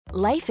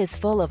Life is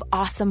full of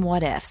awesome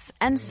what-ifs,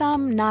 and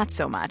some not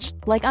so much,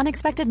 like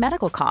unexpected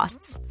medical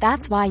costs.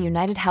 That's why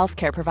United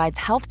Healthcare provides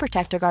Health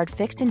Protector Guard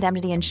fixed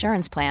indemnity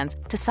insurance plans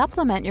to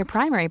supplement your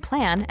primary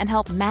plan and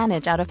help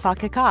manage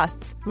out-of-pocket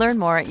costs. Learn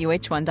more at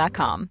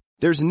uh1.com.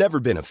 There's never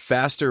been a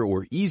faster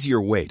or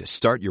easier way to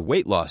start your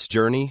weight loss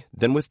journey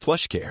than with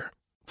PlushCare.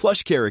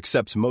 PlushCare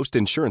accepts most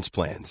insurance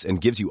plans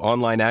and gives you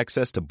online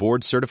access to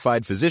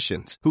board-certified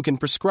physicians who can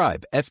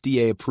prescribe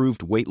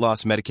FDA-approved weight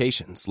loss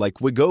medications like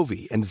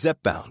Wegovy and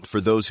Zepbound for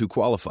those who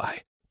qualify.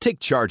 Take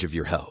charge of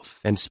your health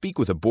and speak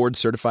with a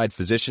board-certified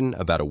physician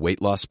about a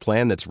weight loss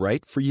plan that's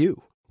right for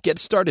you. Get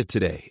started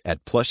today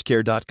at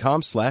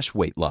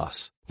plushcare.com/weight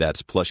loss.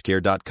 That's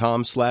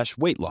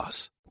plushcare.com/weight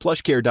loss.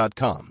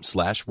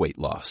 plushcare.com/weight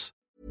loss.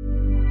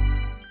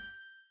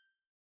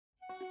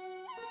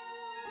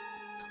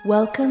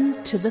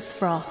 Welcome to The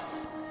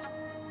Froth,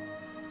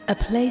 a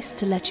place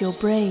to let your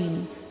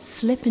brain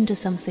slip into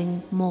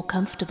something more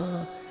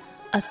comfortable,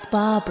 a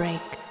spa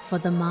break for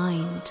the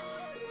mind.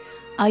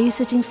 Are you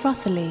sitting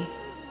frothily?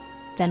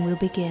 Then we'll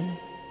begin.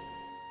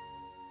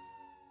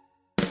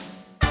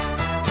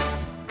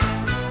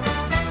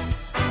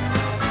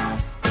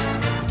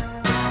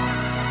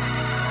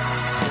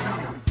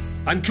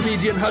 I'm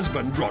comedian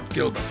husband Rod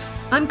Gilbert.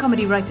 I'm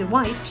comedy writer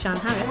wife Shan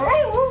Harris.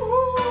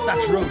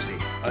 That's Rosie,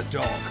 a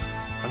dog.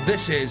 And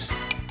this is...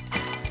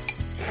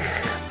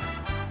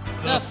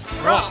 The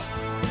Froth.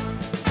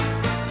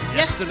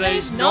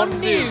 Yesterday's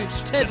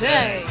non-news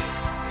today.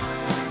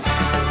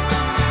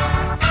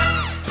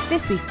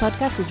 This week's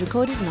podcast was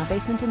recorded in our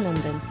basement in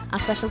London. Our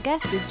special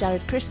guest is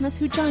Jared Christmas,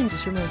 who joins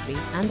us remotely.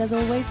 And as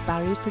always,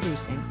 Barry is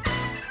producing.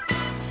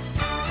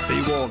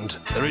 Be warned,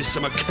 there is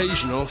some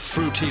occasional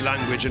fruity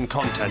language and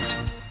content.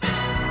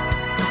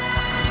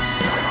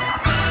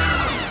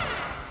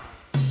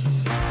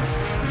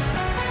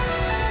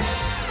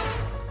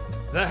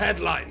 The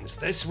headlines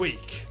this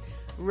week.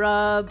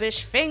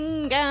 Rubbish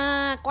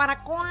finger,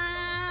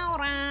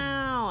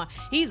 quack-a-quack-wow.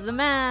 He's the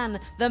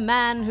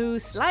man who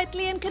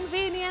slightly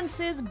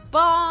inconveniences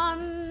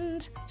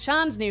Bond.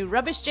 Shan's new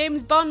rubbish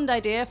James Bond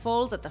idea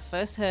falls at the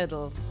first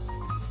hurdle.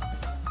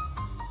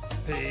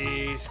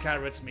 Peas,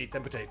 carrots, meat,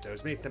 then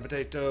potatoes, meat, then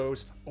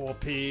potatoes. Or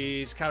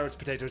peas, carrots,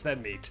 potatoes,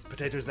 then meat,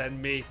 potatoes,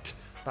 then meat.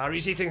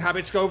 Barry's eating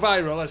habits go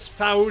viral as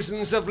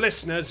thousands of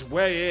listeners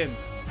weigh in.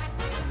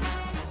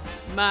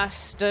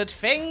 Mustard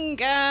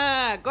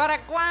finger,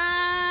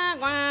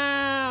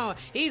 quack-a-quack-wow.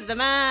 He's the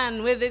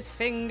man with his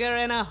finger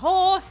in a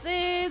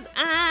horse's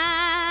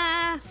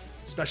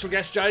ass. Special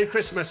guest Jared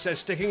Christmas says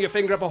sticking your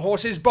finger up a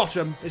horse's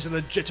bottom is a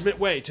legitimate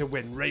way to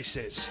win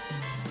races.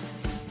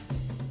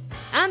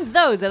 And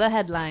those are the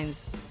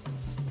headlines.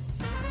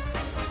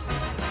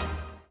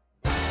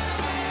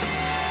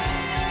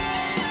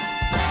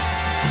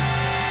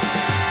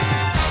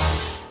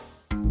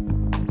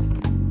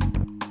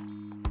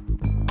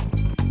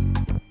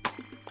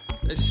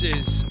 This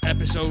is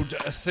episode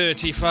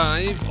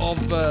 35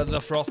 of The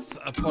Froth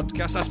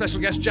podcast. Our special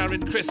guest,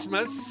 Jared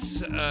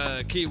Christmas,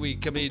 Kiwi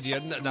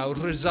comedian, now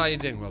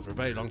residing, well, for a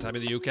very long time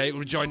in the UK,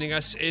 joining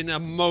us in a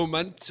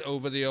moment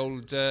over the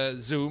old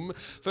Zoom.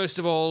 First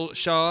of all,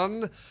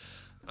 Shan,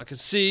 I can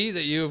see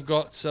that you've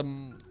got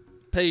some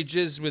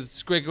pages with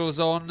squiggles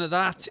on.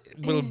 That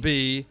will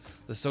be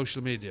the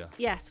social media.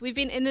 Yes, we've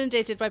been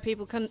inundated by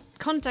people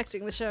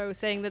contacting the show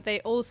saying that they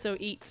also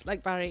eat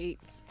like Barry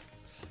eats.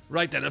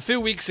 Right then, a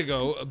few weeks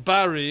ago,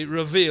 Barry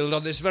revealed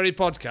on this very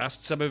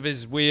podcast some of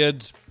his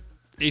weird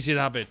eating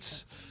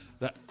habits.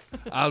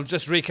 I'll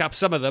just recap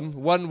some of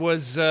them. One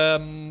was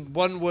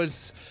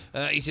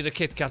eating a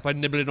Kit Kat by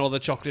nibbling all the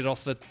chocolate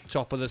off the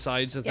top of the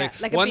sides and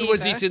things. Like one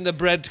was eating the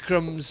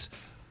breadcrumbs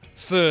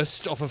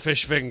first off a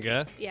fish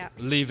finger,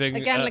 leaving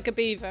again like a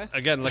beaver.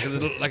 Again like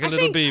a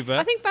little beaver.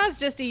 I think Baz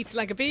just eats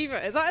like a beaver.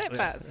 Is that it,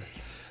 Baz?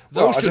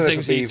 Those two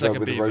things eat like a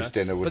with beaver. The roast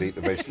dinner would eat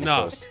the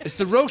vegetables first. It's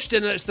the roast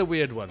dinner, it's the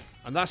weird one.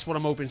 And that's what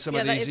I'm hoping some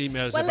of these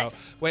emails about.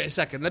 Wait a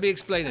second, let me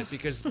explain it,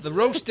 because the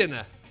roast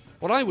dinner,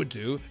 what I would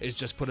do is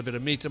just put a bit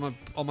of meat on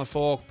my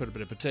fork, put a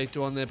bit of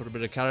potato on there, put a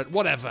bit of carrot,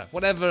 whatever.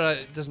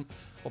 It doesn't...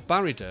 What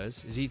Barry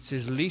does is eats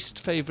his least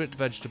favourite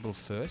vegetable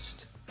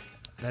first,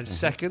 then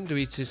second, who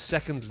eats his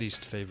second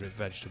least favourite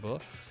vegetable,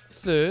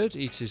 third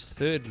eats his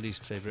third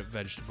least favourite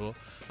vegetable,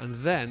 and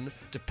then,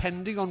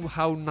 depending on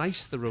how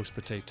nice the roast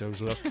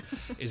potatoes look,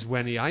 is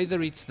when he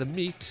either eats the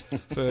meat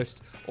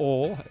first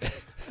or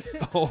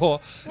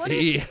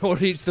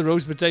eats the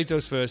roast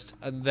potatoes first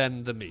and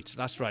then the meat.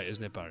 That's right,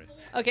 isn't it, Barry?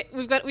 Okay,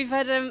 we've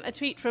had a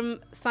tweet from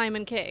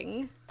Simon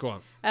King. Go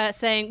on.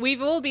 Saying,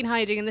 we've all been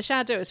hiding in the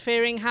shadows,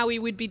 fearing how we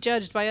would be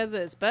judged by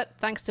others, but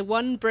thanks to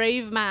one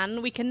brave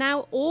man, we can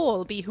now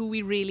all be who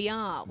we really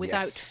are,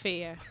 without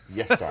fear.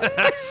 Yes, I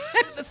am.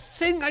 The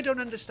thing, I don't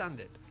understand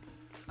it.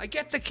 I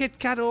get the Kit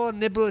Kat or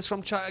nibbles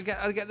from China.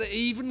 I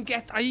even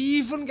get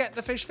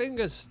the fish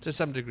fingers to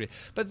some degree.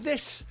 But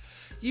this,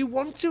 you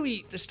want to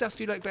eat the stuff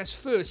you like best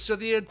first, so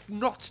that you're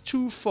not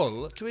too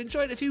full to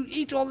enjoy it. If you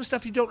eat all the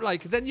stuff you don't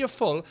like, then you're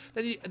full.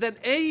 Then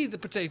the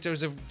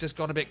potatoes have just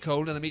gone a bit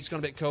cold, and the meat's gone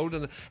a bit cold,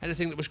 and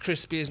anything that was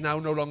crispy is now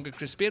no longer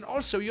crispy, and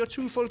also you're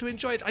too full to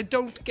enjoy it. I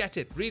don't get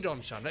it. Read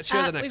on, Sean. Let's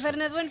hear the next. We've had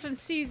another one from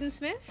Susan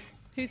Smith,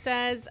 who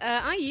says,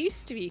 I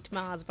used to eat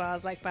Mars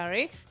bars like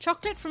Barry.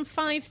 Chocolate from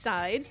 5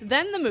 sides,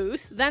 then the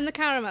mousse, then the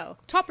caramel.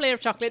 Top layer of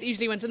chocolate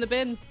usually went in the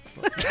bin.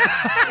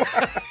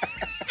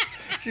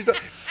 She's like,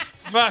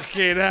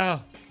 fucking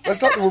hell.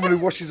 That's like the woman who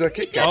washes her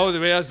Kit Kats. Oh,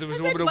 there was a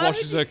woman who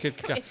washes her Kit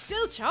Kat. It's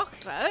still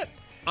chocolate.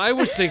 I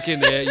was thinking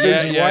there,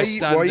 Susan, why are you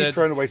standard.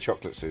 throwing away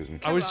chocolate, Susan?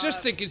 I was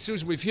just thinking,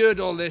 Susan, we've heard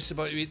all this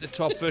about you eat the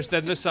top first,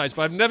 then the sides,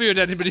 but I've never heard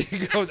anybody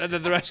go, and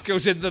then the rest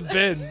goes in the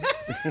bin.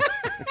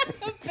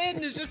 The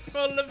bin is just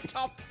full of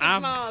tops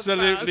of Mars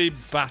Absolutely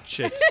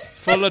batshit.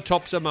 Full of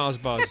tops of Mars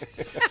bars.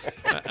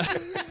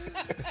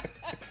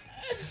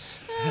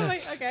 Oh,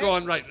 wait, okay. Go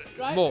on, right.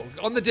 More.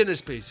 On the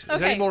dinners, please. Is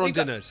there any more on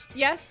dinners?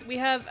 Yes, we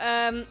have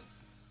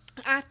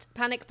at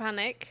 @Panic,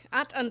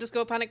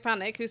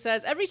 @_Panic, who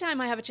says, every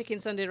time I have a chicken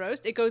Sunday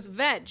roast, it goes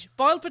veg,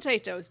 boiled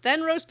potatoes,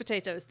 then roast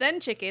potatoes, then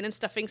chicken and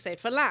stuffing saved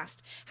for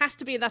last. Has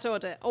to be in that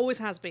order. Always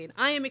has been.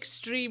 I am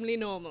extremely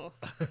normal.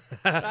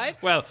 Right?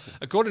 Well,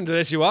 according to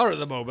this, you are at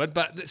the moment,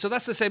 but so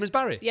that's the same as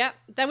Barry. Yeah.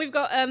 Then we've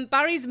got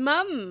Barry's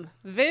mum,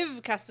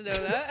 Viv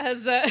Castaneda,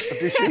 has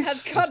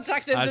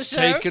contacted the show.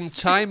 Has taken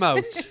time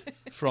out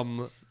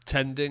from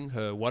tending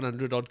her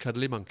 100-odd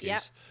cuddly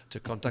monkeys to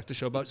contact the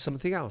show about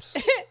something else.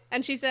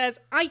 And she says,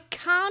 I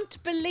can't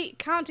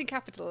in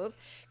capitals,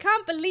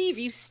 can't believe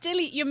you still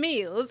eat your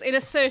meals in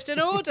a certain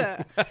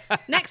order.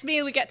 Next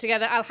meal we get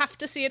together, I'll have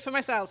to see it for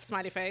myself,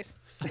 smiley face.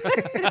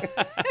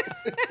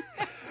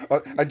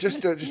 And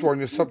just while on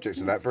the subject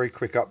of that, very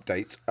quick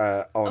update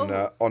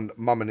on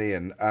Mum and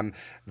Ian.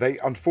 They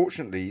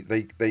unfortunately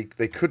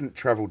they couldn't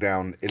travel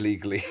down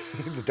illegally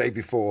the day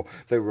before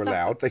they were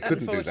allowed. They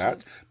couldn't do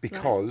that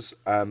because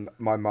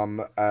my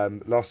mum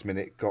last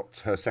minute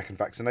got her second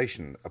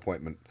vaccination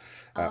appointment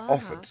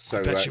offered. So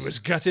I bet she was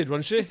gutted,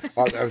 wasn't she?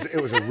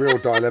 It was a real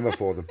dilemma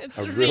for them.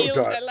 A real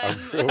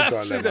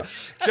dilemma.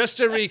 Just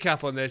to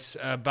recap on this,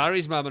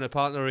 Barry's mum and her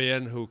partner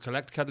Ian, who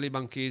collect cuddly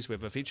monkeys, we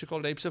have a feature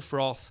called Apes of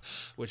Froth,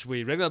 which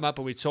we ring them up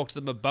and we talk to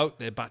them about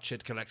their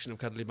batshit collection of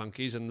cuddly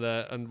monkeys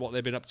and what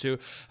they've been up to.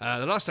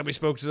 The last time we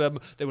spoke to them,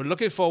 they were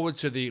looking forward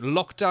to the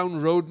lockdown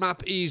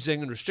roadmap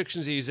easing and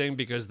restrictions easing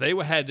because they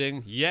were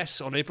heading,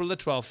 on April the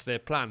 12th, their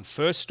plan,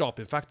 first stop.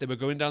 In fact, they were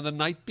going down the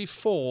night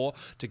before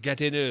to get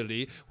in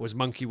early was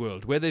Monkey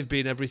World, where they've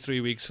been every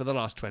 3 weeks for the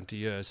last 20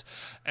 years.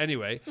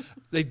 Anyway,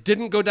 they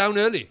didn't go down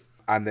early.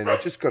 And then I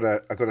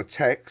got a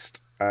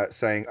text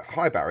saying,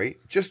 "Hi Barry,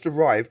 just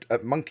arrived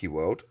at Monkey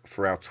World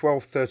for our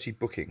 12:30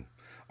 booking.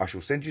 I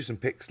shall send you some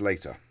pics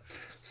later."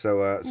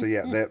 So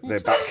yeah, they're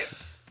back.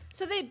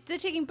 So they're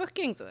taking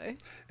bookings, are they?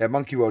 Yeah,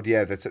 Monkey World.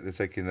 Yeah, they're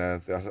taking. I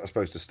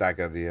suppose to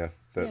stagger the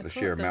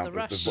sheer amount,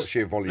 the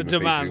sheer volume of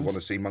people who want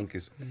to see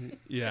monkeys.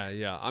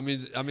 Yeah. I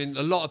mean,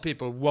 a lot of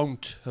people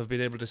won't have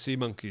been able to see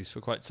monkeys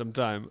for quite some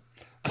time.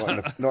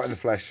 Not in the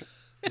flesh.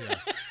 Yeah.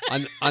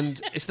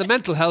 And it's the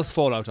mental health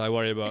fallout I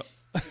worry about.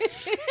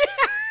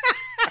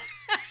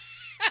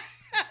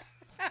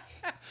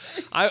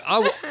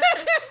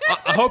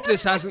 I hope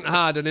this hasn't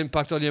had an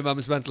impact on your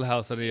mum's mental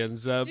health and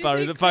Ian's,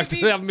 Barry. The fact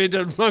that they haven't been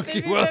done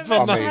Monkey World for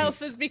months. Mental health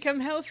has become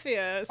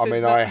healthier. I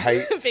mean, I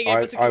hate being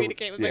able to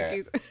communicate with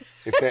monkeys.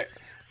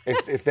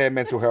 If their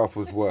mental health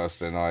was worse,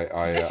 then I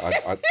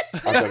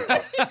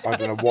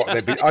don't know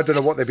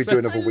what they'd be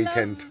doing over a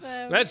weekend.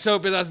 Let's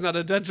hope it hasn't had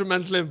a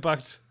detrimental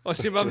impact on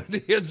your mum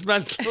and Ian's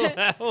mental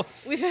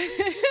health.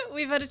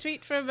 We've had a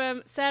tweet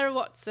from Sarah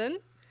Watson.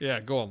 Yeah,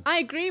 go on. I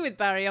agree with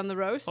Barry on the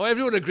roast. Oh,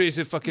 everyone agrees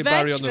with fucking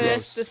Barry on the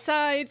roast. The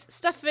sides,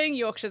 stuffing,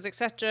 Yorkshires,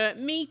 etc.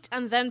 Meat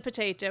and then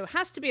potato.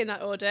 Has to be in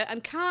that order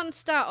and can't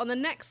start on the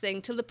next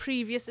thing till the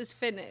previous is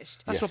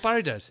finished. That's what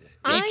Barry does.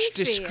 Each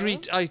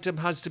discrete item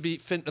has to be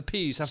the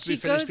peas have to be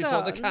finished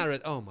before the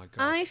carrot. Oh my God.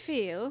 I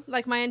feel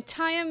like my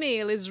entire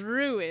meal is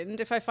ruined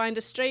if I find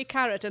a stray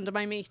carrot under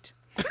my meat.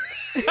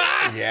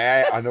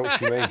 Yeah, I know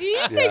what you mean. Do you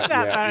think that,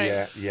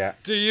 Barry? Yeah.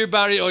 Do you,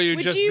 Barry, or are you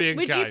just being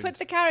kind? Would you put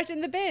the carrot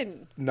in the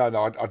bin? No,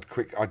 I'd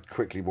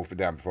quickly wolf it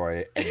down before I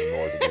ate any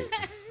more of the meat.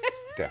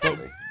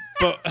 Definitely.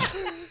 But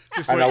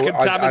before it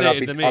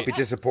contaminated the meat. I'd be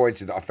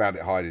disappointed that I found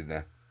it hiding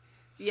there.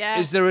 Yeah.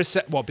 Is there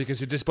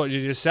because you're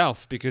disappointed in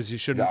yourself because you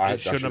shouldn't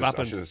have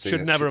happened.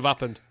 Should never have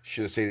happened.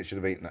 Should have seen it. Should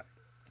have eaten it.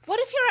 What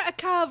if you're at a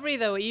carvery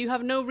though, where you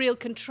have no real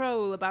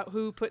control about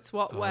who puts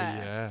what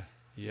where?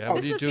 Yeah,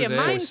 what do you do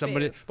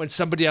there? When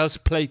somebody else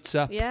plates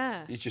up.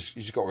 Yeah. You just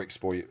got to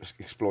explore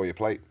your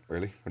plate,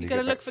 really. You've got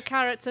to look for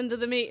carrots under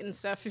the meat and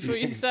stuff before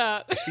you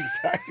start.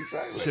 Exactly.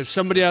 So if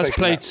somebody else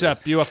plates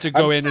up, you have to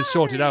go in and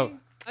sort it out.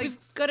 We've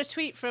got a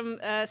tweet from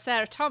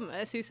Sarah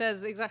Thomas who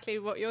says exactly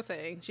what you're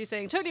saying. She's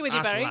saying, totally with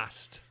you, Barry. At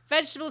last.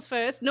 Vegetables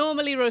first,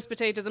 normally roast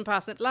potatoes and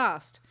parsnip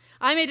last.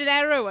 I made an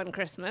error one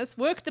Christmas.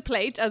 Worked the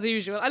plate as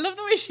usual. I love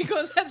the way she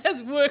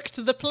says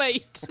worked the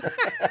plate.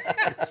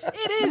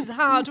 It is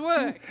hard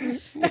work.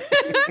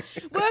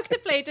 Worked the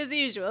plate as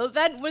usual.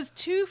 Then was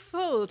too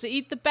full to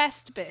eat the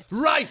best bits.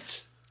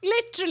 Right.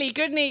 Literally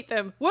couldn't eat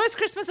them. Worst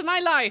Christmas of my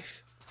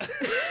life.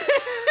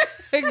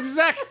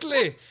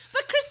 Exactly.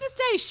 But Christmas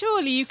Day,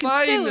 surely you can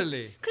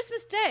Finally.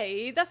 Christmas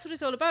Day, that's what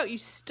it's all about. You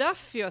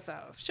stuff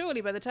yourself. Surely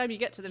by the time you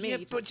get to the meat.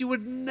 Yeah, but you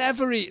would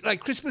never eat, like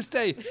Christmas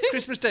Day,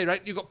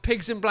 right? You've got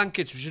pigs in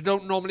blankets, which you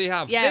don't normally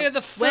have. Yeah. They're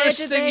the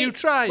first thing you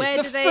try. Where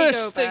The do they first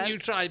go, thing Baz? you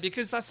try,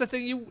 because that's the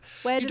thing you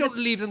Where do don't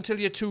the- leave them till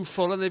you're too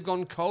full and they've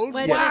gone cold.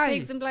 Where do Why? the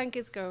pigs and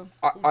blankets go?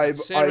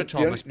 Sarah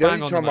Thomas, the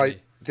bang only on the time money.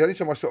 the only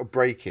time I sort of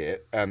break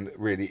it,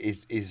 really,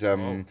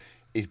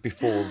 is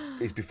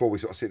before we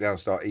sort of sit down and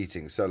start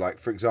eating. So, like,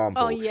 for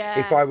example, Oh, yeah.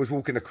 if I was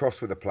walking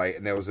across with a plate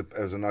and there was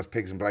a nice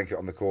pigs and blanket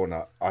on the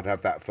corner, I'd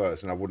have that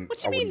first, and I wouldn't. What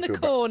do I you mean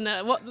wouldn't the feel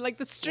corner? What, like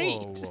the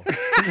street?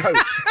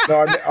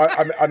 no,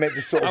 I meant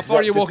just sort How of far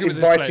are you just walking with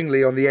this plate?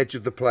 invitingly on the edge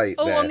of the plate.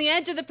 Oh, there. on the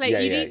edge of the plate. Yeah,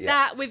 You'd yeah, eat yeah.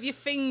 that with your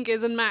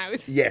fingers and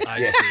mouth. Yes,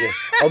 yes.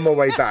 On my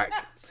way back.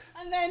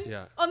 And then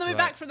Yeah, on the way right.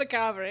 back from the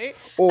carvery.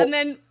 Or- And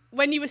then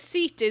when you were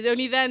seated,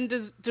 only then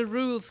does the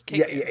rules kick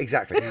Yeah, in. yeah,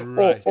 exactly.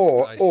 Right, I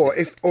Or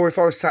see. if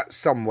I was sat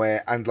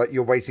somewhere and like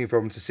you're waiting for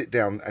them to sit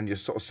down and you're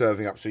sort of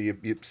serving up, so you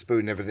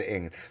spoon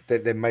everything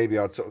in, then maybe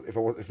I'd sort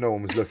of, if no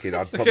one was looking,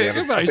 I'd probably have a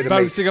He's bit of meat.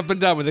 bouncing up and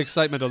down with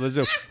excitement on the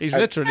Zoom. He's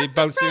literally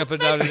bouncing up and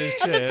down in his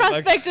At chair. the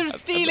prospect of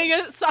stealing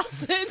a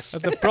sausage.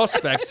 At the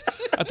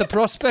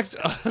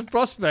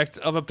prospect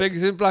of a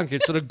pigs in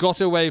blankets sort of got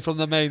away from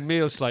the main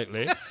meal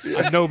slightly,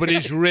 and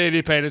nobody's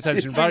really paying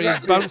attention. Barry's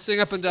exactly. bouncing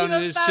up and down You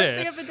in were his bouncing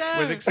chair up and down.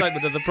 with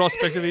excitement at the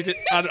prospect of eating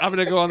and having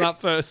to go on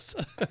that first.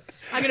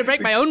 I'm going to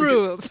break my own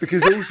rules.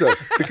 Because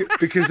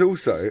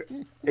also,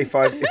 if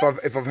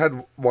I've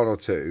had one or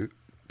two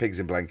pigs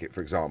in blanket,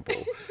 for example,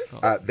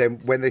 then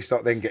when they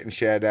start then getting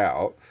shared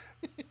out,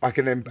 I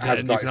can then have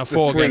you like can the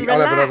afford three. it. I'll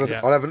have another. Yeah.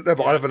 I'll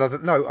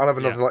have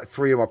another Yeah. like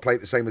three on my plate,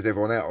 the same as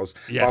everyone else.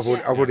 Yes. But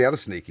I've already had a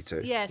sneaky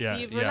two. Yes, Yeah,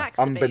 you've yeah. relaxed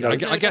a bit.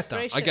 Unbeknownst. You've I get that.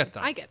 desperation. I get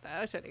that. I get that.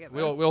 I totally get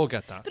that. We all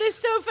get that. But it's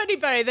so funny,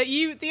 Barry, that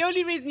the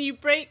only reason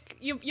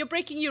you're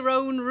breaking your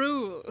own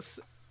rules.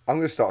 I'm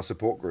going to start a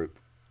support group.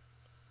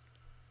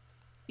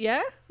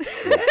 Yeah?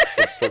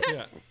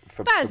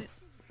 For Baz,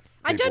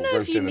 I don't people know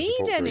if you roasting a need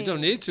support any. You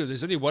don't need to.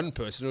 There's only one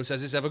person who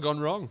says it's ever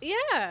gone wrong.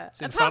 Yeah.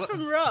 infalli- Apart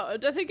from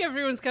Rod, I think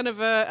everyone's kind of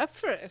up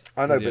for it.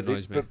 I know, Really but,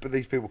 annoys me. but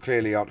these people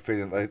clearly aren't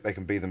feeling that they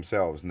can be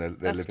themselves, and they're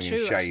That's living true,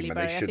 in shame, actually, and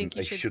Barry. they I shouldn't. think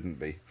you They should- shouldn't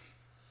be.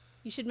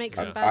 You should make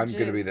some I'm badges.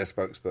 going to be their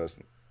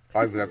spokesperson.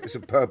 It's a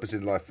purpose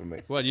in life for me.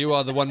 Well, you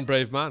are the one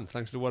brave man.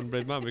 Thanks to one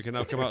brave man, we can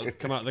now come out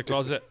of the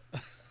closet.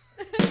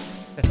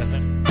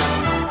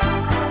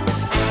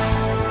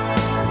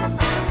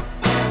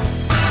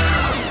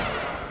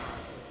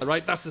 All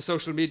right, that's the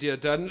social media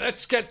done.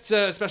 Let's get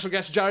special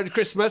guest Jared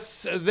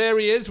Christmas. There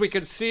he is. We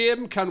can see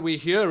him. Can we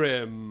hear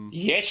him?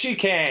 Yes, you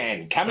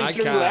can. Coming I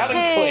through can. loud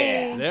and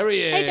clear. There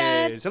he is. Hey,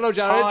 Jared. Hello,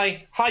 Jared.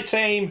 Hi. Hi,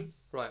 team.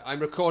 Right,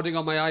 I'm recording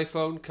on my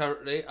iPhone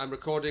currently. I'm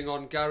recording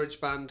on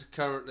GarageBand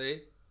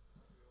currently.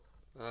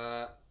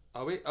 Are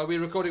we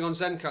recording on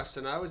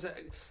Zencaster now? Is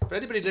it for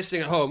anybody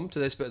listening at home to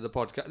this bit of the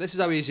podcast? This is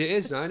how easy it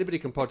is now. Anybody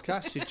can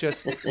podcast. You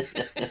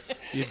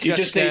You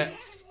just need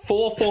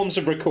 4 forms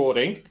of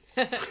recording.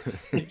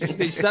 You just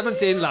need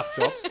 17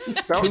 laptops,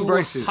 Belton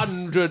braces.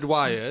 200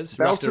 wires,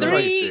 Belton left and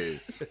right.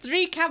 braces.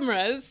 3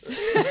 cameras. 3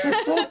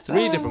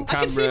 different I cameras.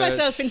 can see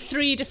myself in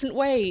 3 different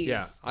ways.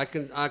 Yeah, I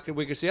can.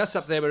 We can see us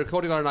up there. We're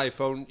recording on an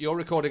iPhone. You're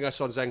recording us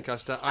on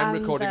Zencaster. I'm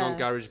And recording on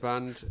there.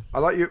 GarageBand. I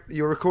like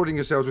you're recording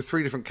yourselves with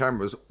 3 different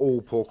cameras,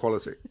 all poor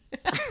quality.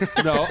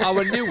 No,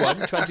 our new one,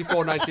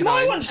 $24.99.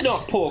 My one's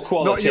not poor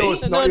quality. Not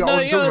yours. No, Not no, I'm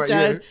talking yours, about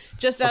Jared. you.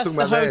 Just I'm us, talking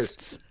the about theirs.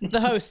 hosts.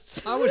 The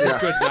hosts. Ours is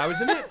good now,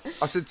 isn't it?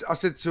 I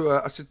said to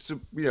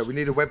we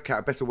need a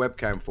better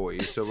webcam for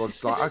you. So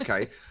Rod's like,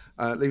 okay,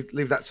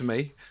 leave that to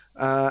me.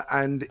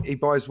 And he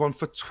buys one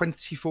for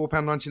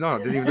 £24.99. I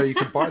didn't even know you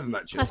could buy them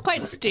that cheap. That's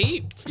quite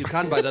steep. You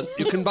can buy them.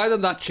 You can buy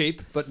them that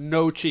cheap, but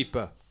no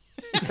cheaper.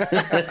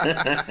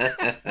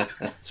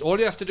 It's all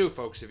you have to do,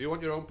 folks. If you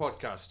want your own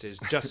podcast, is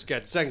just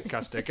get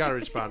Zencaster,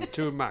 GarageBand,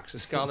 2 Macs, a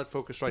Scarlett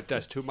Focusrite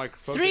desk, 2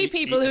 microphones. 3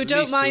 people who at don't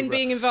least mind 2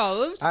 being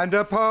involved. And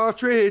a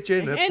partridge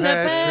in a In a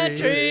pear pear tree.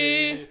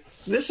 tree.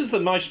 This is the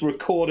most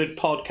recorded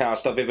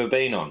podcast I've ever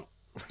been on.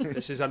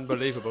 This is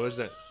unbelievable,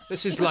 isn't it?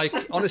 This is like,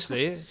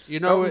 honestly, you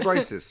know. Belton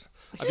braces.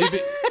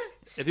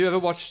 Have you ever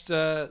watched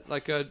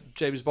like a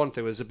James Bond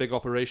thing where there's a big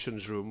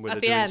operations room where At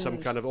they're the doing end. some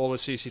kind of all the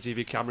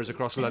CCTV cameras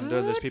across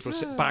London? There's people,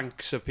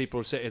 banks of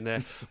people sitting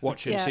there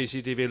watching Yeah.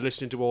 CCTV and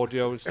listening to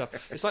audio and stuff.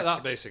 It's like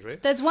that, basically.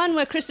 There's one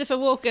where Christopher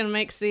Walken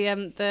makes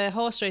the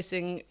horse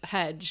racing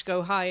hedge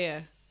go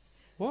higher.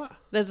 What?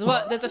 There's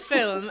a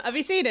film. Have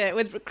you seen it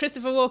with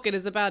Christopher Walken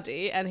as the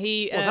baddie, and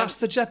he? Well, that's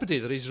the jeopardy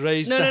that he's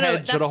raised the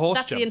hedge on a horse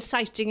that's jump. The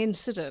inciting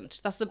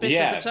incident. That's the bit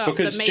at the top.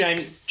 Because that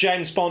makes...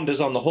 James Bond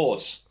is on the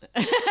horse.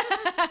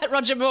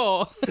 Roger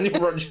Moore.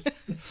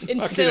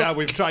 Now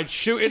we've tried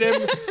shooting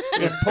him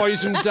with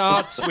poison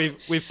darts.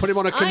 We've put him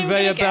on a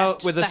conveyor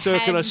belt with a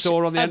circular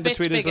saw on the end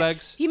between his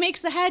legs. He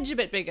makes the hedge a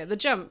bit bigger. The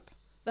jump.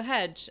 The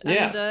hedge.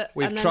 Yeah.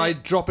 We've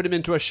tried dropping him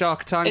into a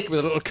shark tank with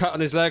a little cut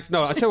on his leg.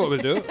 No, I tell you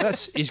what we'll do.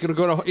 He's going to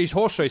go to he's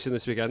horse racing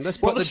this weekend. Let's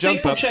put the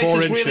jump up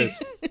 4 inches.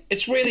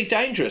 It's really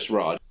dangerous,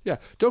 Rod. Yeah,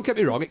 don't get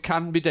me wrong. It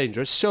can be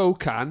dangerous. So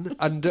can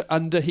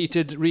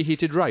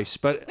reheated rice.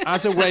 But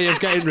as a way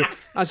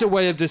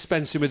of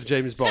dispensing with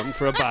James Bond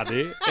for a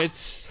baddie,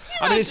 it's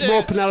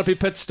more Penelope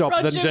Pitstop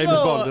than James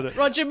Bond, isn't it?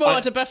 Roger Moore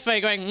at a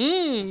buffet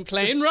going,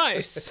 plain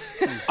rice.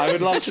 I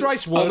would love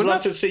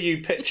to see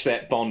you pitch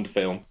that Bond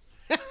film.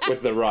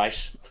 With the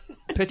rice.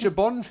 Pitch a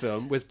Bond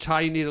film with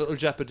tiny little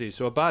jeopardy.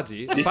 So a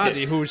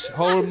baddie whose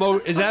whole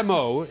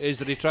MO is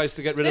that he tries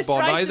to get rid of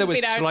Bond either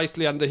with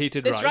slightly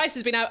underheated rice. This rice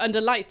has been out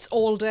under lights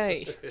all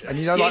day. And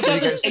he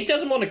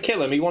doesn't want to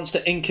kill him. He wants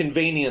to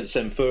inconvenience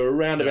him for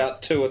around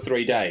about 2 or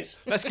 3 days.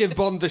 Let's give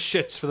Bond the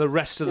shits for the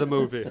rest of the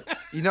movie.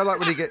 You know,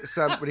 like when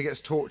he gets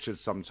tortured,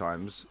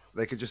 sometimes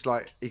they could just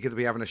he could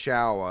be having a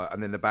shower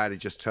and then the baddie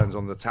just turns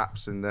on the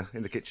taps in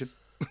the kitchen.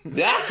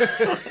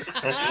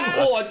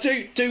 Or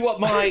do what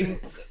my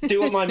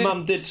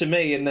mum did to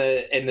me in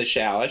the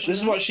shower. This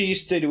is what she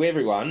used to do to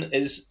everyone.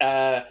 Is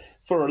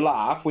for a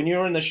laugh when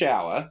you're in the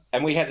shower,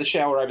 and we had the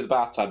shower over the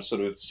bathtub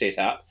sort of set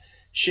up.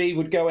 She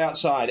would go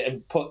outside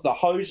and put the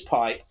hose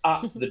pipe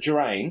up the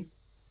drain,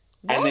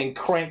 and then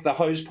crank the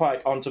hose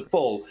pipe onto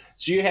full.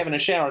 So you're having a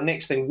shower, and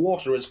next thing,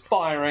 water is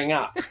firing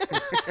up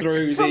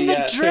through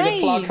the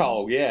plug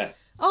hole. Yeah.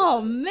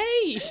 Oh,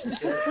 mate.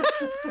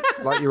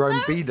 Like your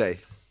own bidet.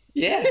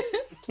 Yeah.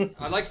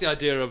 I like the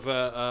idea of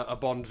a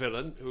Bond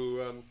villain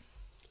who...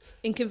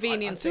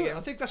 inconveniencing I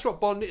think that's what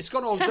Bond... It's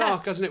gone all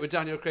dark, hasn't it, with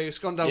Daniel Craig? It's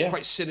gone down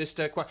quite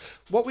sinister.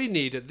 What we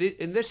need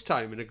in this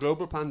time, in a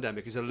global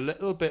pandemic, is a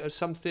little bit of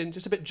something,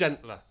 just a bit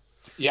gentler.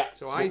 Yeah.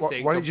 So I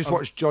think... Why don't you just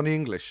watch Johnny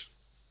English?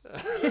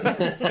 But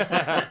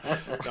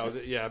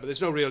there's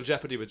no real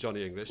jeopardy with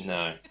Johnny English.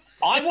 No.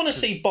 I want to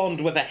see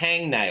Bond with a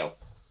hangnail.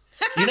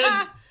 You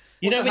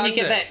know when you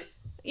get that...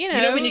 You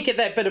know when you get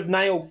that bit of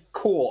nail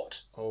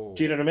caught? Oh.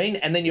 Do you know what I mean?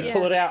 And then you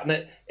pull it out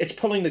and it's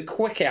pulling the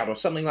quick out or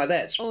something like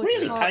that. It's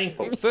really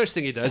painful. The first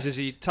thing he does is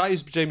he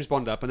ties James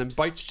Bond up and then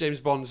bites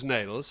James Bond's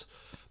nails,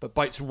 but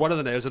bites one of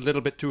the nails a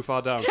little bit too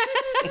far down.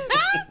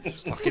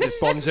 Fucking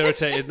Bond's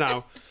irritated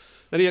now.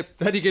 Then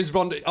he gives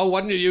Bond,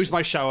 why didn't you use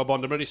my shower,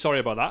 Bond? I'm really sorry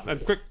about that.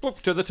 And quick,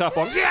 whoop, to the tap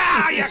on.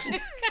 Yeah!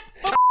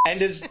 And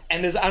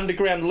his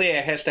underground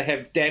lair has to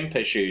have damp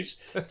issues.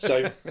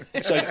 So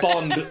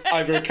Bond,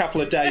 over a couple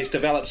of days,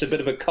 develops a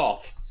bit of a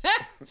cough.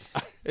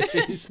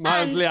 He's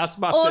mildly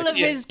asthmatic. All of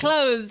his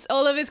clothes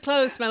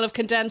smell of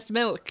condensed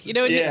milk. You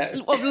know,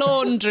 of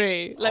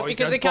laundry,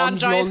 because he can't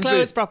dry his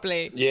clothes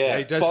properly. Yeah,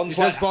 he does Bond's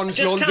laundry. I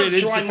just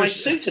can't dry my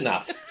suit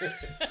enough.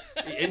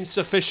 He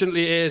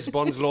insufficiently airs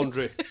Bond's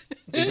laundry.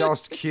 He's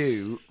asked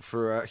Q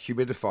for a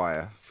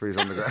humidifier for his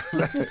underground,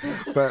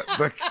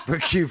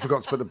 but Q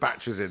forgot to put the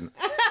batteries in.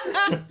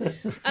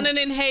 And an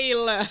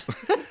inhaler.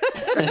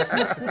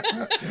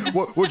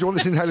 What do you want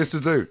this inhaler to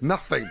do?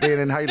 Nothing. Be an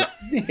inhaler.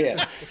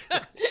 Yeah.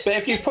 But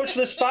if you push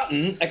this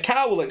button, a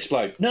car will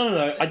explode.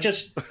 No. I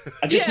just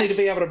need to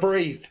be able to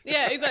breathe.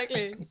 Yeah,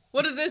 exactly.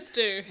 What does this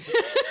do?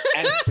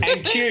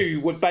 And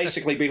Q would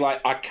basically be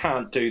like, I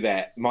can't do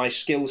that. My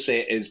skill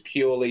set is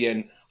purely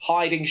in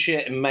hiding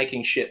shit and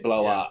making shit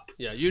blow up.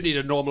 Yeah, you need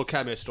a normal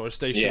chemist or a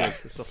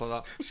stationist and stuff like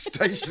that.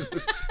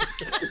 Stationist.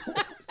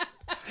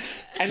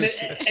 And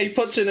he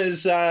puts in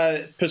his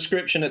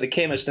prescription at the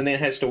chemist and then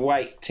has to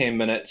wait 10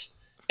 minutes.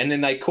 And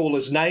then they call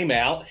his name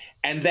out.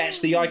 And that's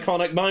the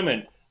iconic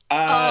moment.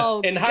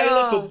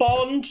 Inhaler for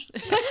Bond.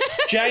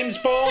 James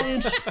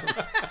Bond.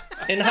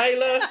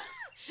 Inhaler.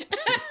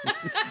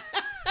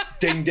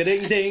 Ding,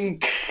 ding,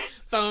 ding.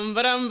 Bum,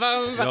 ba-dum,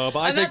 bum. No, but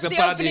I think that's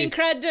the opening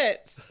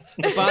credits.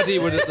 The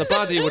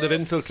baddie would have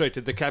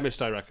infiltrated the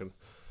chemist, I reckon.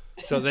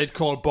 So they'd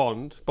call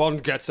Bond.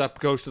 Bond gets up,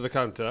 goes to the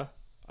counter,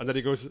 and then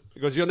he goes,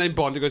 your name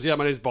Bond? He goes, yeah,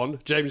 my name's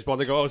Bond. James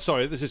Bond. They go, oh,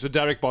 sorry, this is for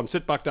Derek Bond.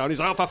 Sit back down. He's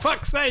like, oh, for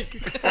fuck's sake!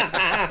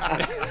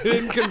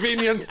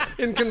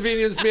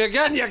 Inconvenience me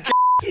again, you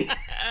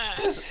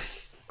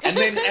And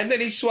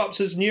then he swaps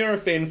his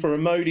Nurofen for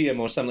Imodium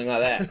or something like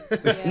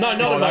that. Yeah. No,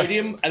 not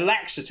Imodium, a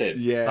laxative.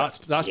 Yeah, that's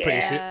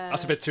pretty.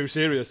 That's a bit too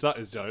serious. That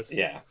is, Jared.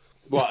 Yeah.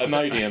 What,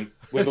 Imodium?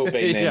 We've all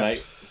been there,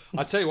 mate.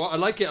 I tell you what, I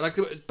like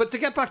it. But to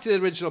get back to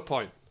the original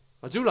point,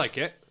 I do like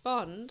it.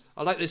 Bond.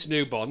 I like this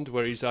new Bond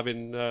where he's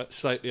having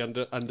slightly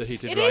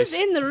underheated rice. It is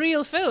in the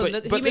real film.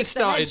 But this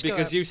started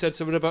because you said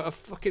something about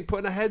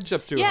putting a hedge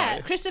up too high.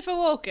 Yeah, Christopher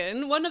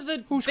Walken, one of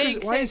the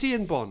Why is he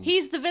in Bond?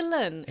 He's the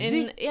villain.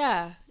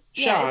 Yeah.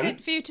 Sean, is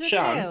it for you to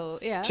tell?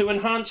 Yeah. To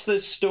enhance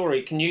this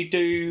story, can you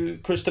do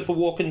Christopher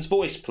Walken's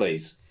voice,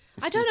 please?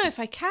 I don't know if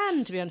I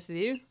can, to be honest with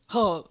you.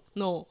 Oh,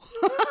 No.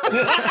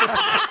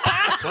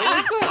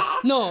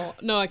 No,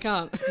 I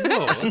can't.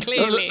 No.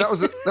 Clearly. That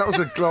was a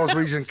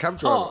Glaswegian cab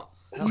driver.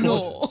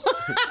 No.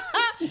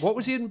 What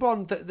was he in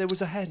Bond? There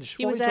was a hedge.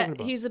 He What was are you talking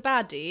about? he's a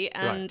baddie,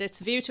 and Right. it's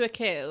View to a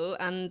Kill,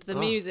 and the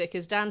music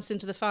is Dance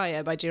into the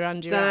Fire by Duran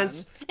Duran.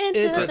 Dance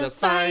into the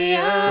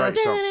fire.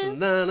 Great song.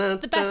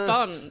 The best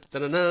Bond.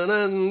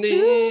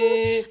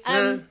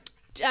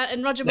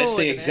 And Roger Moore. That's the was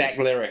in exact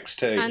it. lyrics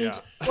too.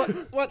 And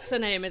what's her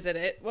name? Isn't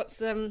it?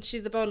 What's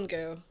she's the Bond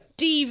girl.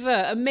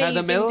 Diva,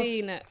 amazing Mills?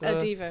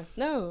 diva.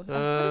 No,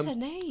 what is her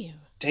name?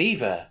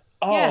 Diva.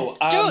 Yes,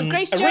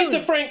 Grace Aretha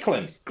Jones.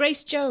 Franklin.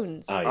 Grace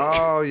Jones. Oh, yeah.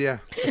 Oh, yeah.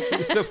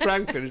 The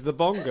Franklin is the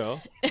Bond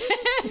girl.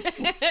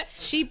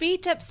 She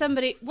beat up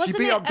somebody. She Wasn't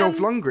beat it, up Dolph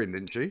Lundgren,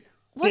 didn't she?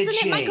 Wasn't Did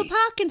it she? Michael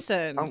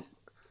Parkinson?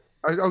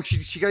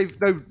 She gave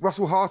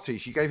Russell Harty.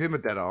 She gave him a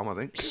dead arm, I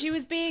think. She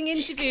was being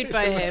interviewed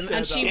by him,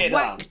 and she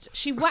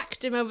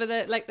whacked him over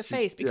the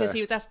face because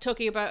he was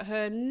talking about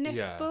her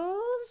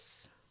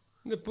nipples.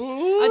 I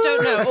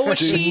don't know, or was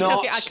she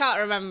talking? I can't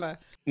remember.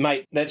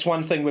 Mate, that's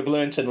one thing we've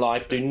learnt in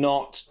life. Do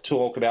not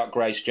talk about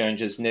Grace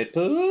Jones's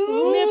nipples.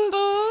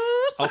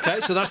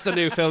 Okay, so that's the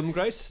new film,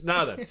 Grace.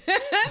 Now then.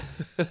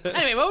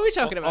 Anyway, what were we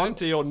talking about?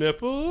 Onto your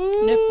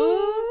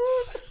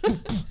nipples.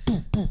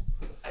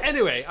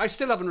 Anyway, I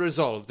still haven't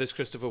resolved this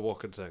Christopher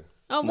Walken thing.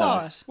 Oh,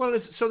 what? Well,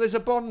 there's a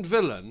Bond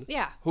villain.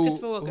 Yeah,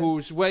 Christopher Walken.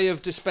 Whose way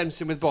of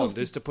dispensing with Bond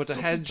is to put a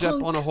hedge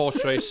up on a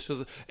horse race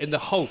in the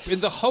hope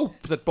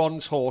that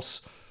Bond's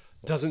horse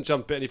doesn't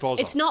jump it and he falls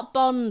off. It's not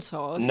Bond's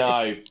horse. No,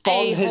 it's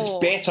Bond a has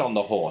horse. bet on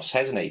the horse,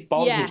 hasn't he?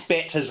 Bond has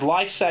bet his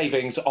life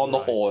savings on the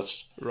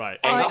horse. Right.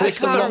 And I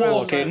Christopher can't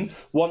remember. Walken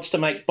wants to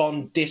make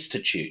Bond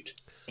destitute.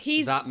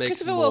 That makes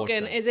Christopher more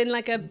Walken sense. is in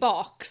like a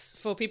box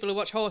for people who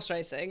watch horse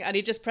racing, and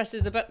he just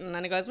presses a button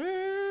and it goes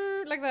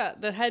like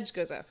that. The hedge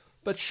goes up.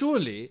 But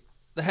surely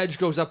the hedge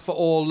goes up for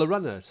all the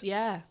runners.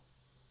 Yeah,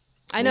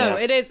 I know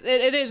Yeah. it is.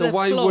 It is So a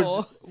why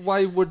flaw.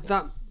 would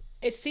that?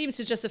 It seems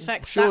to just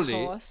affect Surely-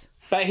 that horse.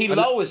 But he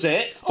lowers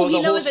it for he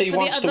the lowers horse it he for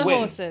wants the to other win.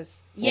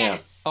 horses. Yeah.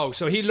 Yes. Oh,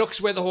 so he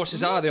looks where the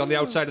horses are. Are they on the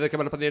outside? Are they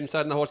coming up on the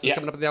inside? And the horse is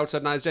coming up on the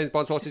outside. Now James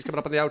Bond's horse is coming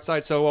up on the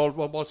outside. So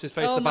what's his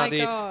face? Oh the my baddie.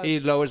 God. He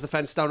lowers the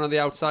fence down on the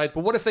outside. But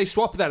what if they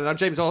swap then? And now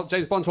James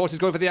Bond's horse is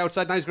going for the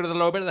outside. Now he's going to the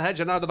lower bit of the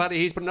hedge. And now the baddie,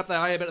 he's putting up the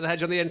higher bit of the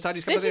hedge on the inside.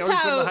 He's coming This to the is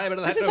higher bit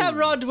of the hedge. this is how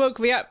Rod woke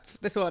me up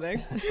this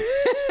morning.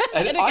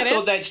 And didn't I get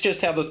thought it. that's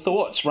just how the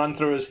thoughts run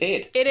through his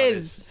head. It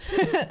is.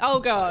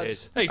 Oh God.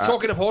 Hey,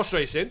 talking of horse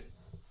racing.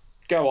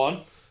 Go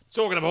on.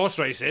 Talking of horse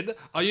racing,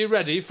 are you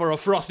ready for a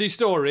frothy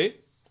story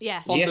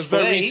Yes. on Yes, the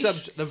very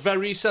please. the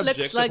very subject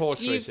Looks like of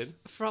horse you've racing?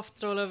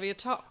 frothed all over your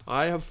top.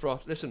 I have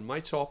froth. Listen,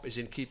 my top is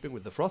in keeping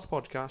with the Froth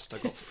podcast.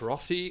 I've got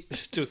frothy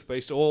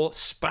toothpaste all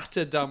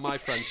spattered down my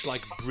French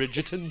like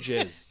Bridgerton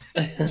jizz.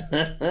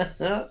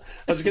 I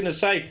was going to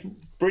say,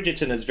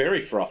 Bridgerton is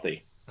very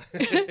frothy.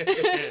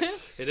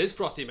 It is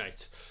frothy,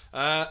 mate.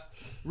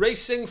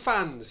 Racing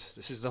fans.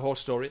 This is the horse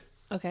story.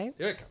 Okay.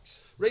 Here it comes.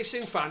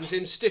 Racing fans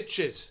in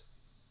stitches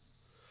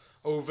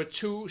over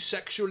 2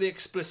 sexually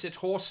explicit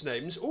horse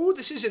names. Oh,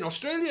 this is in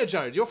Australia,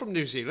 Jared. You're from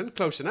New Zealand.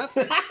 Close enough.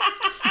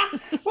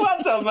 Well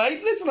done,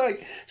 mate. That's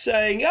like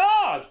saying,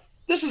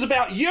 this is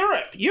about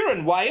Europe. You're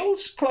in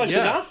Wales. Close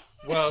enough.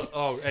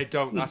 Well, hey,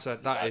 don't.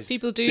 That is.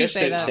 People do say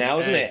Distance that. now,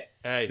 isn't Hey, it?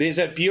 hey. There's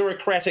a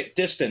bureaucratic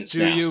distance Do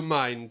now. you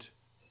mind?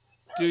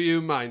 Do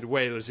you mind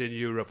Wales in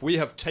Europe? We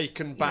have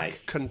taken back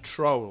Mate.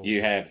 control.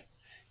 You have.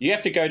 You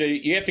have to go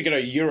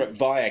to Europe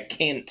via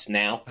Kent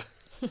now.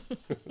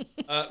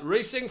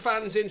 Racing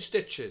fans in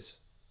stitches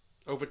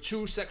over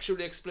 2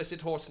 sexually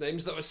explicit horse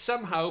names that were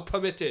somehow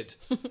permitted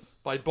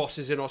by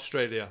bosses in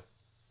Australia.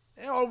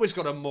 They always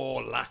got a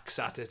more lax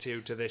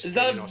attitude to this.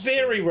 They're thing in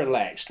Australia. very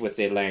relaxed with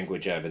their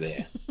language over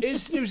there.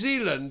 Is New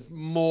Zealand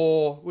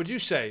more, would you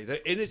say,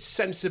 that in its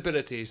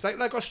sensibilities,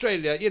 like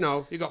Australia, you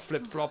know, you got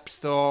flip-flops,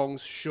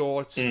 thongs,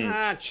 shorts,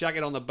 chuck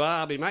it on the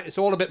barbie, mate. It's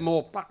all a bit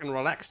more fucking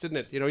relaxed, isn't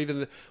it? You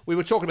know, we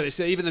were talking about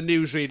this, even the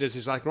newsreaders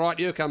is like, right,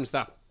 here comes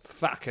that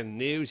fucking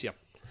news, you.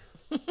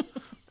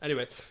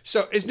 Anyway,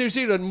 so is New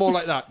Zealand more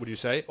like that, would you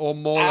say, or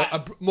more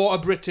a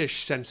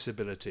British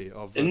sensibility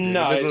of?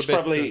 No, it's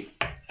probably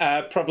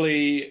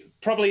halfway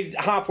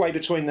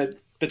between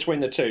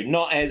the two.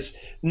 Not as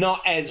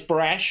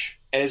brash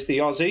as the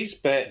Aussies,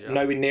 but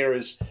nowhere near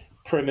as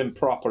prim and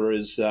proper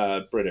as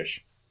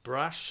British.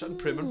 Brash and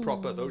prim and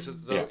proper. Those are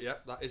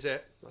that is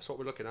it. That's what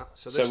we're looking at.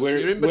 So, So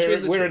you're in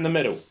between we're two. in the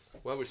middle.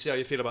 Well, we'll see how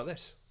you feel about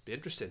this. Be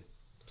interesting.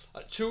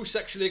 2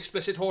 sexually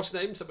explicit horse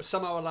names that were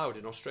somehow allowed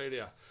in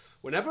Australia.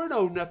 Whenever an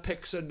owner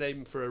picks a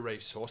name for a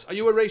racehorse, are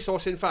you a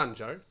racehorsing fan,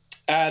 Jared?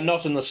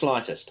 Not in the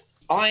slightest.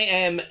 I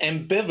am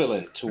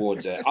ambivalent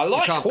towards it. I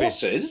like can't be.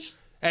 horses.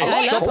 Hey, I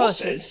like love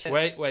horses.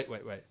 horses. Wait.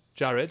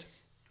 Jared,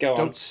 Go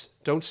on.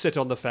 don't sit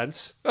on the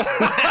fence.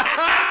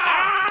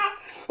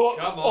 Or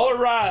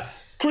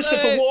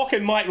Christopher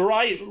Walken might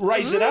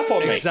raise it up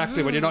on me.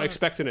 Exactly, when you're not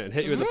expecting it and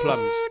hit you in the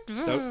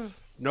plums.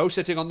 No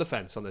sitting on the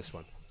fence on this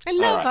one. I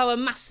love right. how a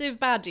massive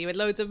baddie with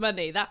loads of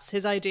money, that's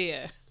his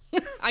idea.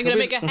 I'm going to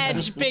make a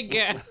hedge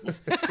bigger.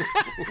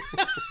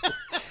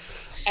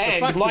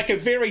 And like a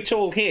very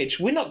tall hedge,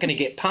 we're not going to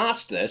get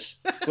past this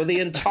for the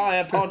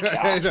entire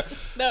podcast.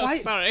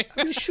 Sorry.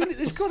 I mean, surely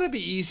there's got to be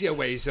easier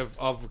ways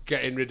of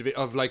getting rid of it,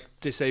 of like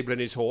disabling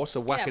his horse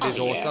or whacking his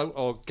horse out,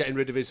 or getting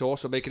rid of his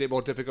horse or making it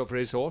more difficult for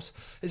his horse,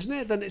 isn't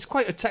it? Then it's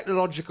quite a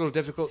technological,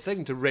 difficult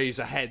thing to raise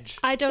a hedge.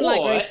 I don't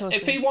like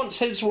racehorses. If he wants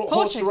his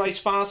horse to race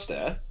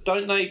faster,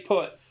 don't they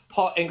put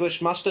hot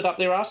English mustard up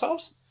their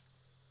arseholes?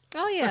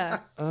 Oh, yeah.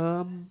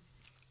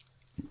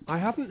 I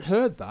haven't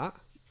heard that.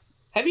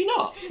 Have you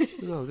not?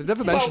 No, they've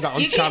never mentioned that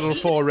on Channel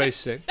 4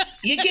 racing.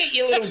 You get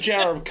your little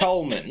jar of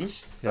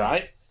Coleman's,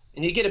 right?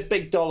 And you get a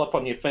big dollop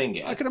on your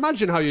finger. I can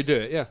imagine how you do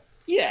it, yeah.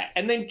 Yeah,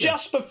 and then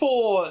just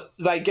before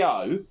they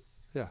go,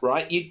 Yeah.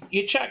 right,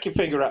 you chuck your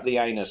finger up the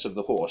anus of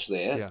the horse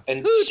there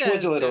and Who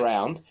swizzle does it it?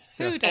 around.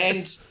 Who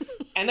does?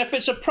 And if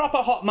it's a proper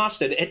hot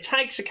mustard, it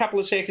takes a couple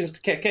of seconds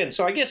to kick in.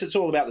 So I guess it's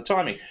all about the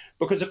timing.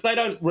 Because if they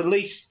don't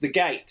release the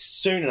gates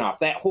soon enough,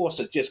 that horse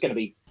is just going to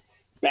be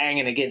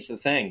banging against the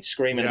thing,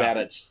 screaming about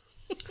its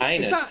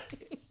anus.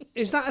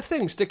 Is that a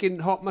thing, sticking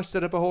hot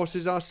mustard up a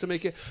horse's ass to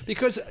make it...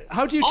 Because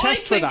how do you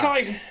test for that?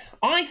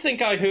 I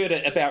think I heard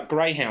it about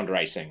greyhound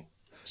racing.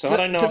 So I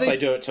don't know if they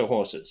do it to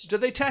horses. Do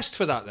they test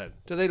for that then?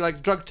 Do they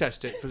like drug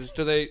test it?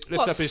 Do they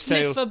lift up his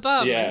tail? Sniff a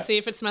bum Yeah. and see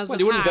if it smells Well, of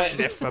you wouldn't ham.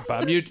 sniff a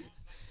bum.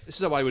 This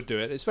is how I would do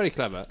it. It's very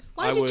clever.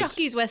 Why do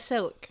jockeys wear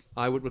silk?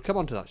 We'll come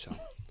on to that, Sean.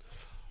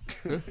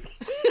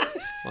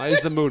 Why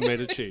is the moon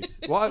made of cheese?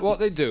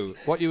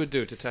 What you would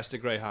do to test a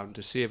greyhound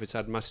to see if it's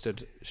had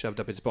mustard shoved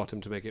up its bottom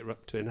to make it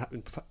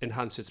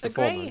enhance its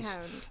performance.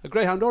 A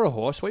greyhound or a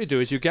horse. What you do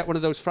is you get one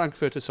of those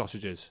Frankfurter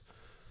sausages,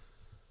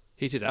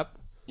 heat it up,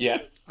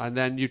 and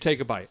then you take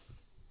a bite.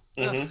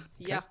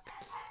 Mm-hmm. Yuck.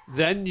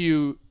 Then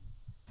you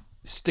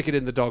stick it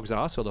in the dog's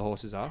ass or the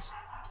horse's ass,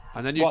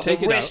 and then you take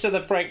the it rest out.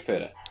 of the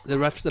Frankfurter? The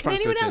rest of the Can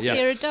Frankfurter. anyone else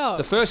hear a dog?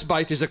 The first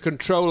bite is a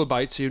control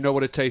bite, so you know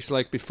what it tastes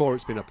like before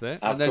it's been up there.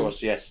 Of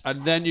course, yes.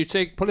 And then you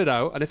pull it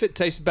out, and if it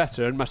tastes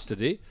better and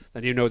mustardy,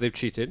 then you know they've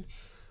cheated.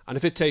 And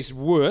if it tastes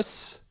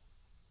worse,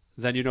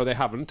 then you know they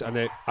haven't, and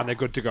they're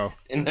good to go.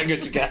 And they're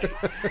good to go.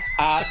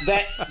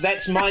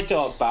 That's my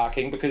dog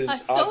barking because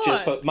I've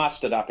just put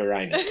mustard up her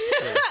anus.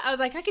 I was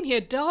like, I can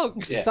hear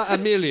dogs. Is that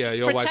Amelia,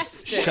 your wife,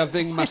 Protesting.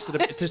 shoving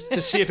mustard up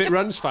to see if it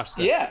runs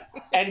faster? Yeah,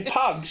 and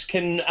pugs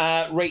can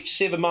reach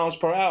 7 miles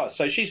per hour,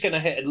 so she's going to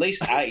hit at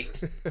least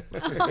 8.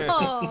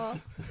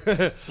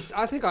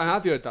 I think I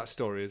have heard that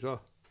story as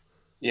well.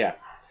 Yeah.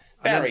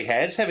 Barry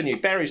has, haven't you?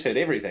 Barry's heard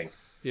everything.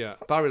 Yeah,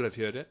 Barry have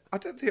heard it. I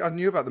don't think I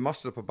knew about the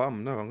mustard up a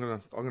bum. No, I'm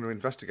gonna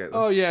investigate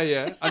them. Oh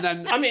yeah, and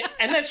then I mean,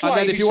 and that's And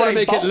why then if you want to Usain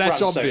make it Bolt less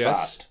runs obvious- so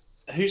fast.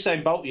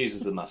 Usain Bolt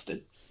uses the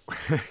mustard.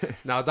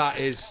 now that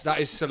is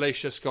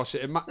salacious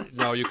gossip.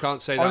 No, you can't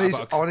say that on his,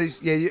 about. on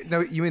his, yeah,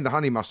 you mean the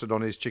honey mustard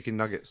on his chicken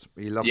nuggets?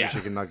 He loves the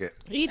chicken nugget.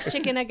 He eats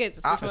chicken nuggets.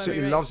 That's before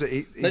Absolutely every race. loves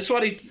it.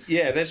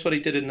 That's what he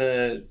did in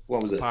the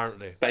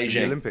Apparently. The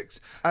Beijing. Olympics.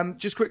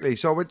 Just quickly,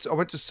 so I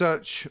went to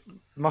search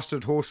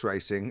mustard horse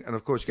racing, and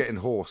of course, getting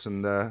horse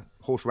and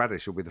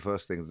horseradish will be the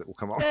first thing that will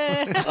come up.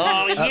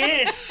 Oh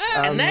yes,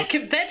 and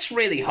that's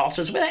really hot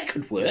as well. That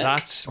could work.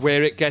 That's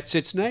where it gets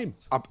its name.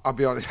 I'll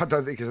be honest, I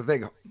don't think it's a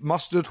thing.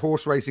 Mustard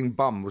horse racing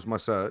bum was my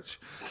search.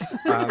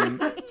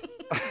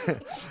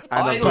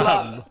 I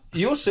love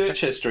your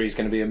search history is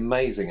going to be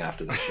amazing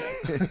after this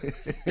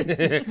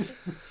show.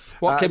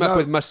 What came up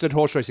with mustard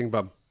horse racing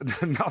bum?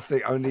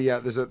 Nothing. Only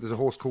there's a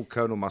horse called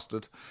Colonel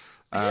Mustard.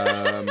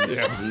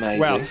 Amazing.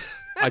 Well,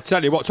 I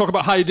tell you what. Talk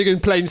about hiding in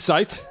plain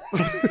sight.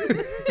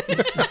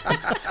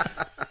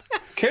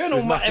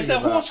 If the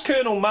horse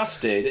Colonel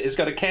Mustard has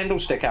got a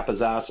candlestick up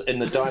his ass in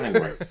the dining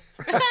room.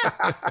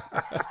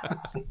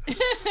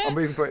 I'm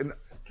even putting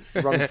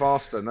run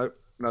faster. No,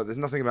 there's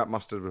nothing about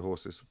mustard with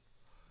horses.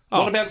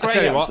 What about I tell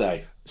you greyhounds, what,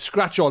 though?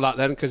 Scratch all that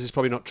then, because it's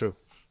probably not true.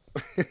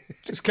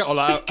 Just cut all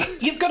that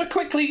out. You've got to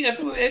quickly...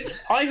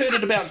 I heard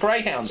it about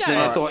greyhounds, then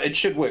I thought it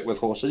should work with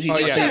horses. You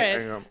just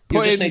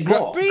Jared. need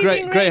more.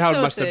 Breeding greyhound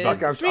racehorses. mustard bum.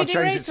 Okay, I've Breeding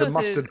changed it to racehorses.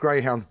 mustard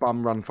greyhound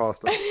bum run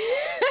faster.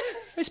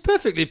 It's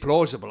perfectly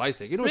plausible, I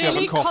think. You know, if you have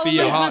Really? a coffee,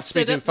 your Coleman's heart's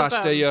mustard beating up the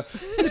faster.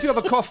 bum. If you have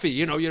a coffee,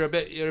 you know, you're a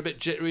bit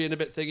jittery and a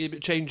bit thingy.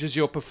 It changes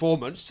your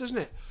performance, doesn't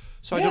it?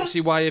 So I don't see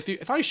why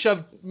if I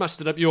shoved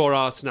mustard up your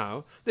arse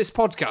now, this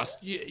podcast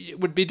it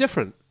would be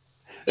different.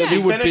 It'd be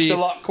would finished be- a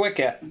lot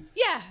quicker.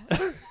 Yeah.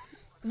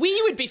 We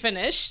would be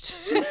finished.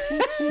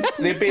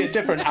 There'd be a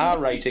different R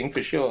rating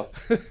for sure.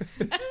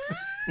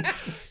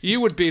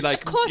 You would be like,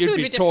 Of course it you'd would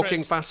be be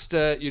talking different.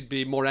 faster. You'd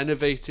be more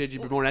enervated.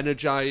 You'd be more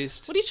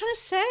energized. What are you trying to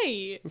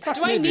say? fact,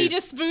 Do I maybe- need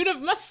a spoon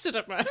of mustard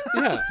up my...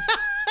 Yeah.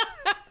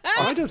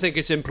 I don't think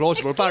it's implausible.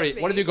 Excuse Barry,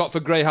 me. what have you got for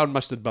greyhound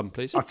mustard bum,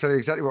 please? I'll tell you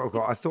exactly what I've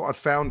got. I thought I'd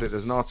found it.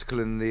 There's an article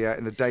in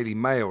the Daily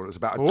Mail. It was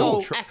about a Oh,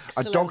 a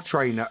excellent. dog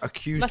trainer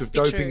accused Must of be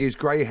doping true. his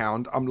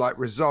greyhound. I'm like,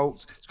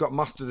 results. It's got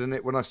mustard in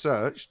it. When I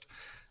searched,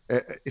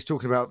 it's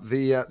talking about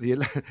the.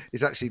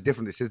 It's actually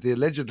different. It says the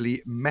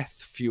allegedly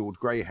meth-fueled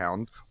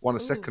greyhound won a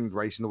second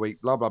race in the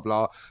week. Blah blah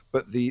blah.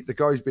 But the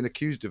guy who's been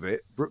accused of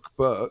it, Brooke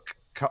Burke,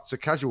 cuts a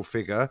casual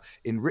figure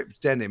in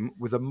ripped denim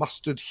with a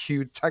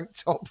mustard-hued tank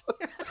top.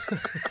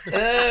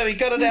 Oh, he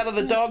got it out of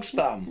the dog's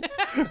bum.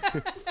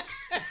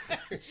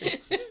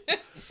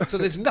 So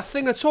there's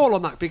nothing at all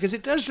on that, because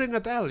it does ring a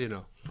bell, you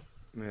know.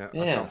 Yeah, I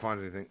can't find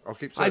anything. I'll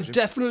keep searching. I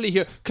definitely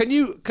hear. Can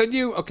you?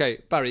 Okay,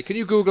 Barry, can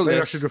you Google Maybe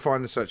this? I should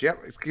refine the search.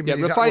 Yep, give me the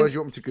exact words you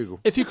want me to Google.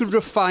 If you could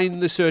refine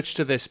the search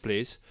to this,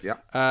 please. Yeah.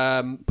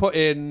 Put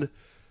in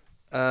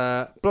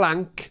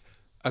blank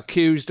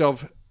accused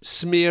of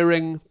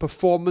smearing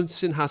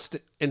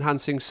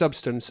performance-enhancing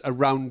substance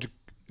around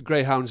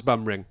Greyhound's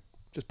bum ring.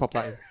 Just pop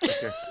that in.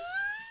 Okay.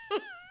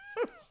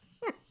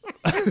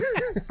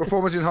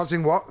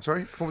 Performance-enhancing what?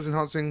 Sorry?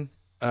 Performance-enhancing...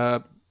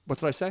 What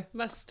did I say?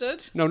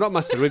 Mustard? No, not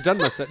mustard. We've done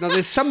mustard. No,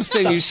 there's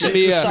something you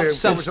smear.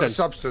 Substance.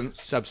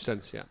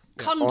 Substance, yeah.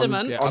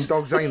 Condiment. On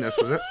dog's anus,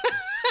 was it?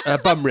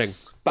 Bum ring.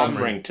 Bum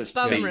ring to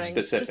be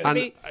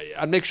specific.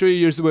 And make sure you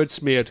use the word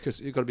smeared,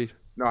 because you've got to be...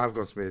 No, I have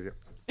got smeared,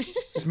 yeah.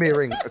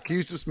 Smearing.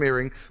 Accused of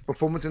smearing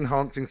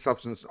performance-enhancing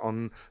substance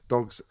on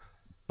dog's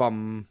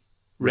bum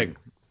ring.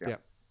 Yeah.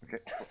 Okay.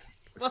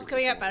 What's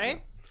coming up,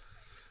 Barry?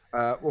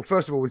 Well,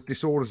 first of all, with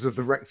disorders of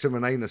the rectum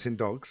and anus in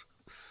dogs.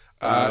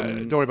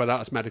 Don't worry about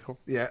that, it's medical.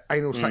 Yeah,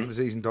 anal sac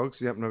disease in dogs.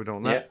 Yep, no, we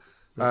don't want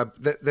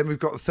that. Then we've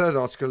got the third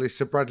article is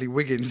Sir Bradley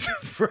Wiggins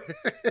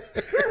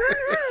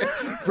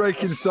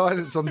breaking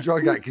silence on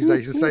drug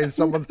accusations, saying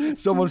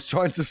someone's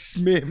trying to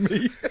smear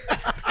me.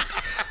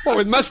 What,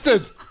 with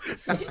mustard?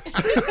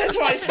 That's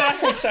why he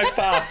cycled so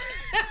fast.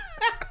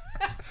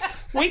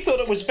 We thought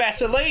it was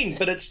Vaseline,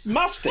 but it's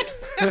mustard.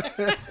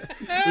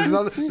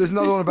 There's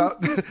another one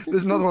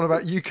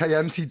about UK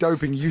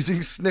anti-doping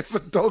using sniffer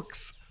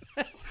dogs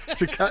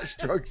to catch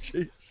drug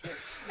cheats.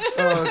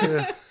 Oh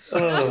dear.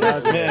 Oh,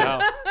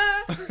 man.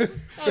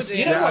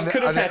 You know what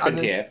could have happened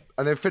here?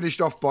 And then finished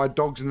off by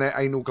dogs and their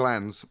anal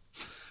glands.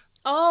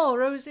 Oh,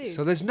 Rosie.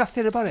 So there's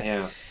nothing about it.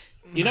 Yeah.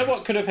 You know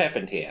what could have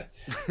happened here?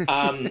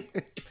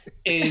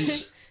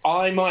 Is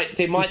there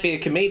might be a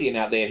comedian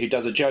out there who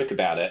does a joke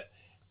about it,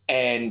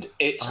 and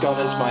it's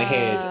gone into my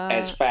head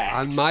as fact.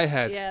 And my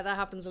head. Yeah, that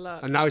happens a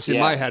lot. And now it's in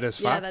my head as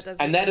fact. Yeah, that does.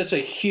 And that is a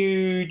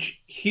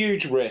huge,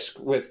 huge risk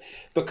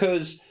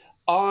because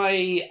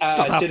I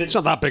didn't... It's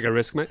not that big a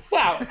risk, mate.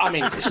 Well, I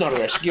mean, it's not a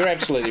risk. You're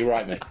absolutely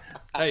right, mate.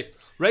 Hey,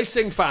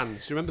 racing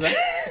fans, you remember that?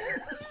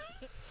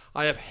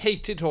 I have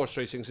hated horse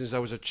racing since I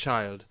was a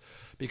child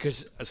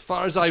because, as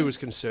far as I was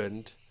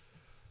concerned,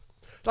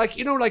 like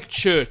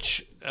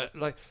church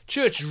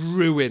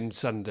ruined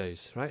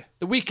Sundays, right?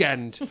 The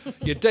weekend,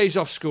 your days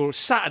off school,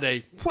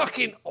 Saturday,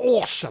 fucking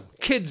awesome.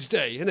 Kids'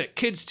 day, isn't it?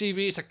 Kids'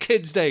 TV, it's a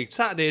kids' day.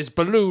 Saturday is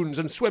balloons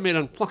and swimming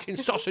and fucking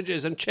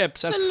sausages and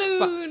chips. And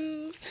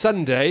balloons.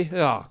 Sunday,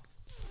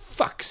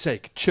 fuck's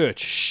sake, church,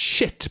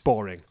 shit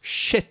boring.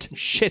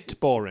 Shit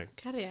boring.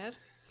 Carry on.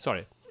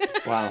 Sorry.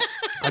 Wow.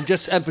 I'm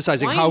just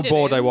emphasising how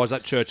bored I was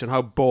at church and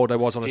how bored I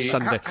was on a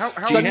Sunday.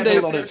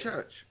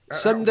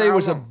 Sunday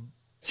was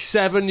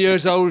 7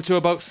 years old to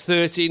about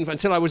 13,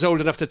 until I was old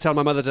enough to tell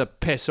my mother to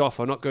piss off.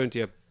 I'm not going to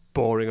your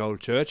boring old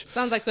church.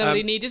 Sounds like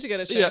somebody needed to go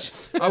to church.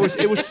 Yeah,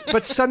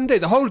 but Sunday,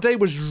 the whole day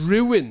was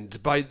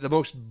ruined by the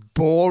most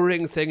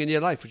boring thing in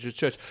your life, which is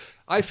church.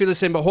 I feel the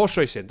same about horse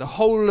racing. The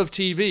whole of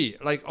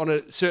TV, like on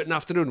a certain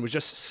afternoon, was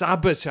just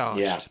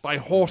sabotaged by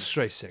horse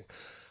racing.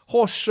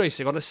 Horse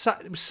racing on a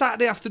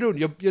Saturday afternoon.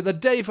 You're the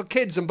day for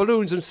kids and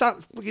balloons and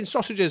fucking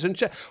sausages and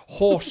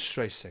horse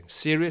racing.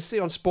 Seriously,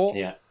 on sport?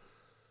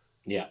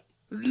 Yeah.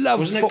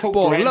 Loved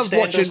football, loved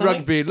watching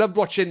rugby, loved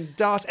watching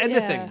darts,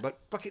 anything, but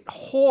fucking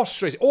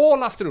horse racing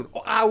all afternoon,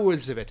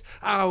 hours of it,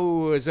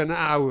 hours and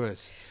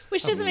hours.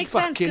 Which doesn't make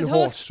sense because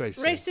horse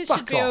races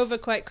should be over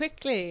quite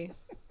quickly,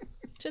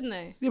 shouldn't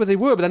they? Yeah, but they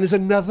were. But then there's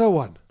another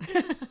one.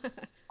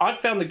 I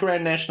found the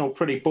Grand National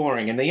pretty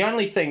boring, and the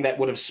only thing that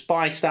would have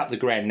spiced up the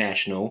Grand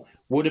National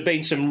would have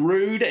been some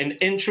rude and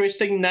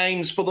interesting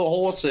names for the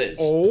horses.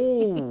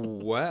 Oh,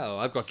 well,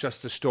 I've got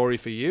just the story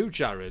for you,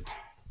 Jared.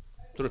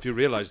 Don't know if you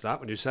realised that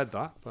when you said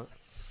that, but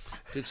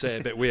I did say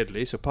it a bit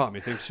weirdly, so part of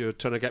me thinks you're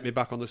trying to get me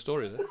back on the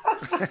story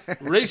there.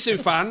 Racing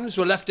fans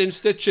were left in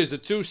stitches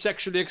at 2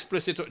 sexually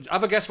explicit...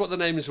 Have a guess what the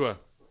names were?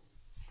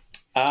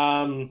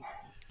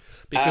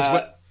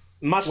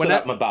 Mustard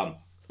up my bum.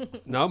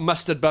 No,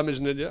 mustard bum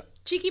isn't it yet?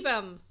 Cheeky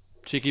bum.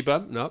 Cheeky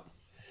bum, no.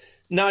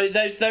 No,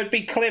 they'd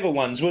be clever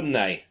ones, wouldn't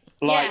they?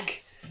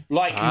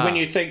 When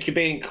you think you're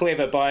being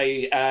clever by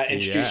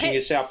introducing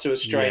yourself to a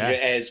stranger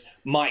as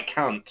Mike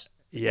Hunt.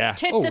 Yeah.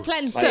 Tits are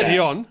plenty. Steady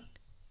on.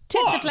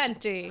 Tits are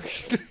plenty.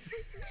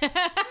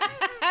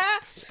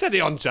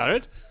 Steady on,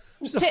 Jared.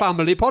 It's a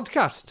family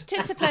podcast.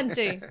 Tits are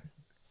plenty.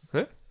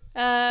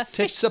 Huh?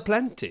 Tits are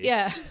plenty?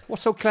 Yeah.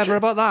 What's so clever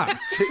about that?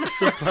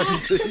 Tits are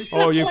plenty.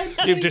 Oh,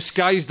 you've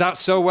disguised that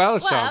so well,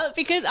 Sean. Well,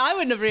 because I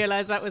wouldn't have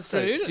realised that was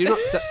food. Do you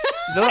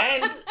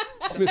not...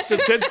 Mr.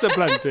 Tits are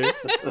plenty.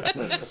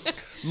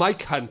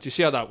 Mike Hunt, you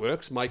see how that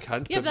works? Mike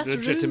Hunt, that's a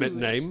legitimate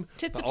rude. name.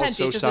 Tits are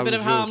plenty, just a bit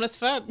of harmless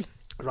fun.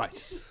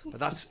 Right.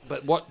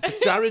 But what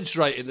Jared's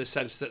right in the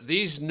sense that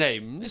these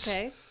names...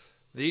 Okay.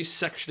 These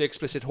sexually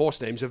explicit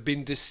horse names have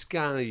been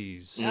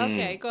disguised.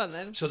 Okay, go on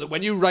then. So that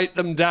when you write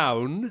them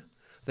down,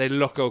 they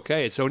look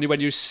okay. It's only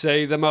when you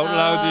say them out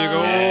loud that you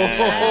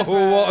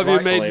go, what have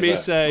you made me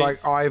say?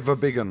 Like Ivor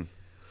Biggin.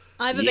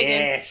 Ivor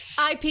Yes.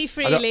 Biggin. IP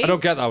Freely. I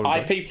don't get that one.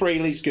 IP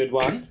Freely's good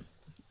one.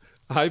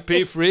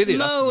 IP Freely,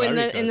 that's Mo very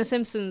good. in The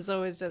Simpsons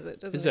always does it,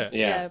 doesn't Is he? it?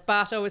 Yeah.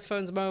 Bart always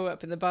phones Mo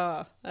up in the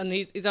bar, and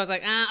he's always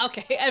like,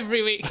 okay,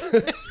 every week.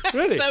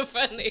 Really? So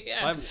funny,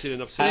 yeah. I haven't seen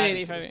enough Really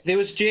Simpsons. funny. There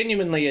was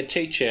genuinely a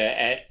teacher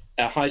at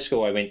a high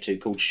school I went to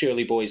called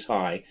Shirley Boys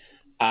High,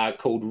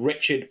 called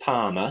Richard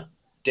Palmer,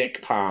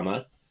 Dick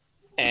Palmer,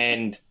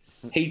 and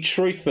he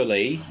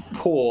truthfully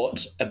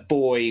caught a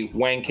boy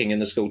wanking in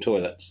the school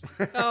toilets.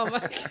 Oh,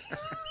 my...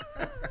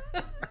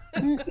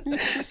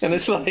 And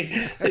it's like,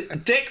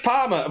 Dick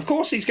Palmer, of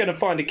course he's going to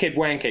find a kid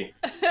wanking.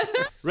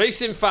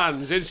 Racing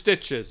fans in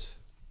stitches.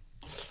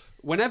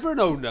 Whenever an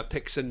owner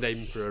picks a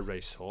name for a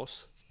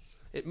racehorse,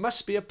 it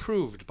must be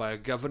approved by a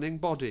governing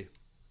body.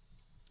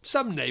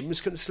 Some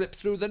names can slip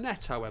through the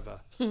net,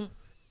 however.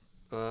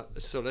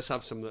 So let's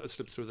have some that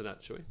slip through the net,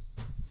 shall we?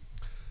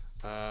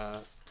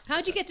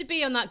 How'd you get to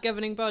be on that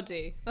governing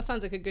body? That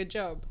sounds like a good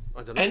job.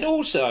 I don't know. And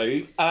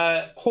also,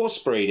 horse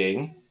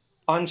breeding,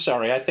 I'm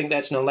sorry, I think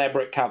that's an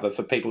elaborate cover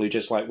for people who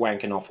just like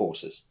wanking off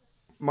horses.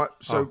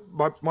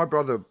 My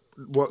brother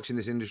works in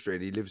this industry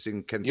and he lives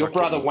in Kentucky. Your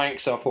brother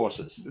wanks off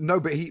horses.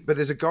 No, but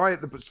there's a guy at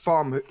the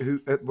farm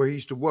who where he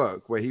used to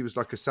work, where he was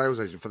like a sales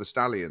agent for the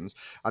stallions,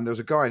 and there was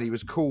a guy and he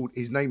was called,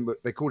 his name,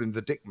 they called him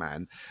the Dick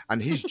Man,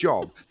 and his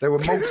job, they were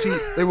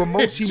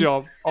multi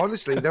job.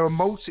 Honestly, it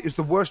was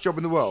the worst job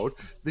in the world.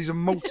 These are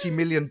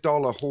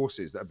multi-million-dollar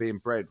horses that are being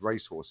bred,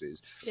 race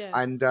horses,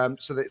 and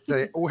so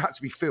they all had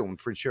to be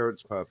filmed for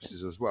insurance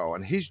purposes as well.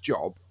 And his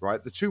job,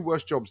 right, the two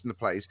worst jobs in the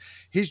place,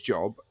 his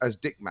job as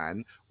Dick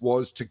Man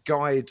was to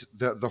guide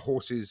the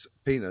horse's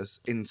penis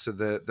into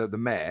the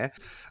mare,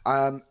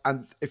 and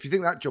if you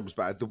think that job's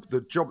bad,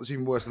 the job that's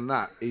even worse than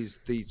that is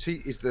the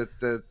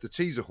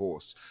teaser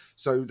horse.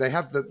 So they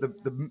have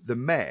the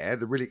mare,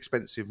 the really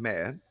expensive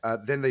mare.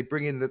 Then they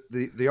bring in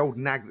the old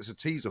nag that's a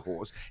teaser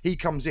horse. He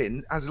comes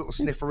in, has a little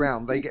sniff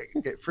around. They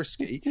get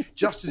frisky.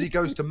 Just as he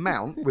goes to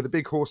mount with a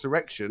big horse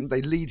erection,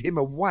 they lead him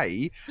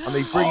away and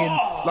they bring in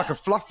like a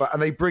fluffer,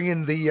 and they bring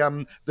in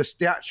the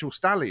actual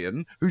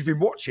stallion who's been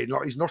watching,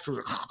 like his nostrils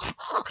are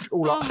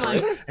all up.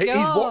 He's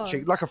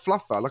watching like a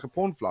fluffer, like a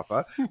porn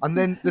fluffer, and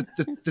then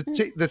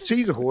the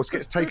teaser horse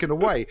gets taken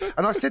away.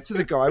 And I said to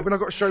the guy when I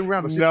got shown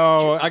around, I said,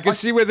 I can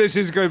see where this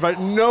is going, but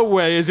no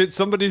way is it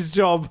somebody's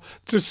job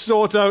to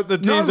sort out the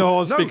teaser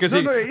horse because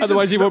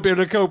otherwise he won't be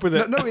able to cope with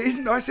it. No, it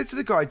isn't. I said to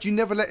the guy, do you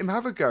never let him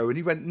have a go? And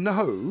he went,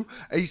 no.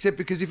 And he said,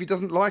 because if he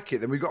doesn't like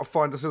it, then we've got to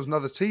find ourselves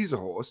another teaser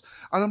horse.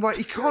 And I'm like,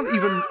 he can't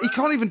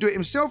even do it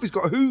himself. He's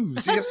got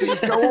hooves. He has to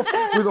just go off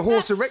with a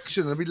horse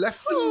erection and be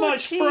left. The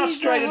most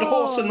frustrated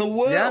horse in the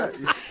world.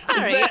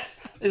 Yeah.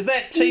 Is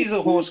that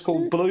teaser horse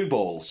called Blue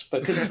Balls?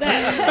 Because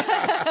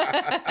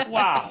that is...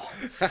 wow.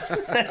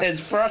 That is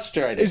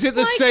frustrating. Is it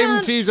the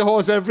same teaser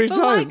horse every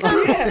time?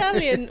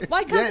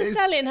 Why can't the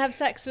stallion have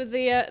sex with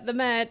the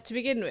mare to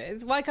begin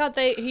with? Why can't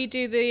he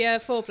do the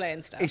foreplay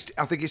and stuff?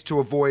 I think it's to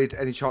avoid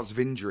any chance of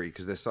injury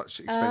because they're such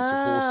expensive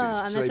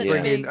horses. So they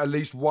bring in at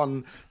least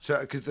one,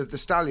 because the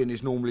stallion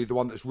is normally the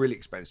one that's really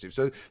expensive.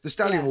 So the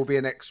stallion will be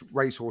an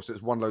ex-racehorse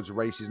that's won loads of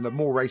races, and the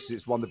more races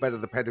it's won, the better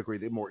the pedigree,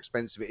 the more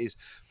expensive it is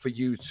for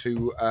you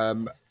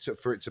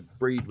for it to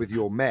breed with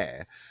your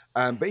mare.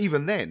 But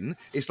even then,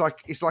 it's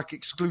like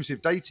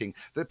exclusive dating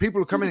that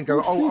people will come in and go,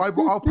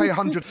 I'll pay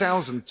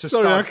 100,000 to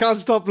Sorry, start. I can't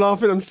stop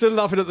laughing. I'm still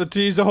laughing at the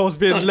teaser horse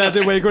being led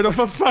away, going, oh,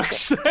 for fuck's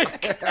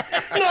sake.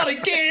 Not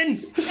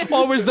again.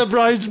 Always the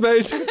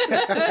bridesmaid.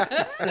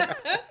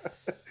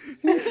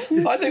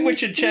 I think we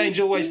should change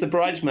always the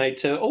bridesmaid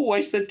to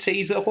always the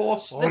teaser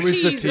horse.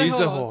 Always the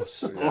teaser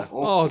horse.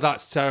 Oh,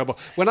 that's terrible.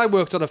 When I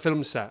worked on a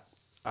film set,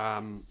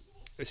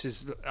 this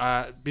is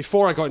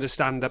before I got into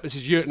stand-up, this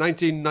is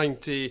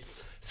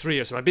 1993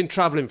 or so. I'd been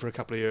travelling for a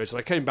couple of years, and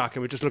I came back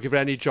and we were just looking for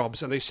any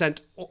jobs, and they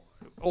sent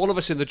all of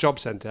us in the job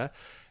centre,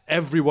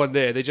 everyone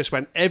there, they just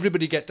went,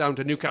 everybody get down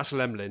to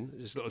Newcastle Emlyn,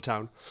 this little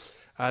town.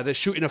 They're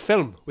shooting a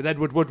film with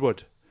Edward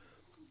Woodward.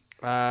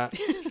 And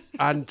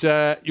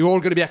you're all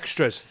going to be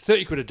extras,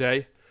 30 quid a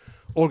day,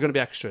 all going to be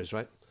extras,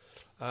 right?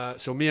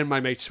 So me and my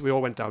mates, we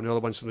all went down, the other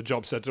ones from the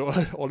job centre,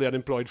 all the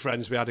unemployed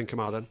friends we had in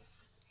Carmarthen,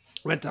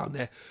 went down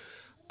there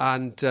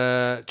and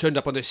turned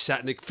up on this set,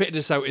 and they fitted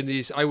us out in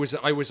these. I was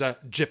a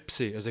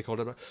gypsy, as they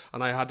called it,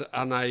 and I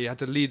had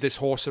to lead this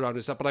horse around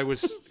and stuff. But I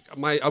was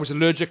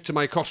allergic to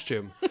my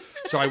costume,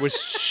 so I was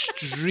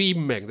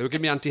streaming. They were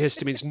giving me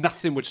antihistamines.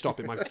 Nothing would stop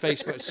it. My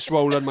face was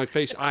swollen. My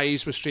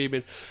eyes were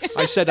streaming.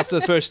 I said after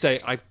the first day,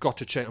 I've got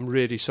to change. I'm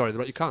really sorry. They're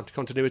like, you can't.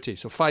 Continuity.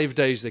 So 5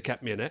 days they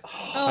kept me in it.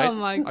 Oh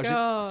my God! I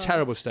was in a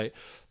terrible state.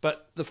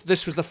 But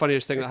this was the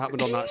funniest thing that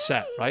happened on that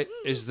set, right?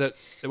 Is that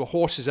there were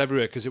horses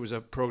everywhere because it was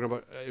a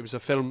program. It was a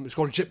film. It's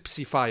called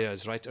Gypsy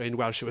Fires, right? In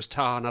Welsh, it was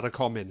Tân ar y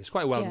Comin. It's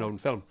quite a well-known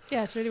film.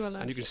 Yeah, it's really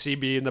well-known. And you can see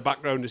me in the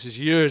background. This is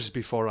years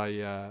before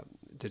I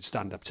did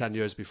stand-up, 10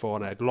 years before,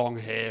 and I had long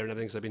hair and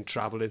everything because I've been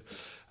travelling.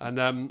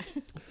 And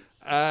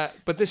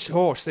but this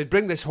horse, they'd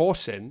bring this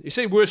horse in. You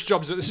say worst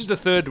jobs. This is the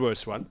third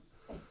worst one.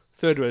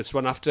 Third worst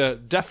one, after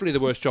definitely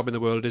the worst job in the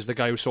world, is the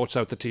guy who sorts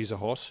out the teaser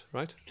horse,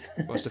 right?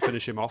 Who has to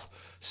finish him off.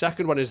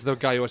 Second one is the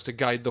guy who has to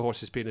guide the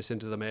horse's penis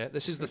into the mare.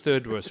 This is the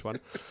third worst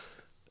one.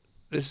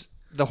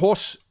 The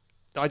horse,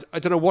 I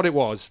don't know what it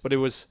was, but it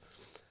was...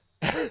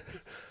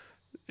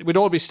 We'd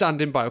all be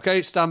standing by,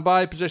 okay? Stand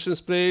by,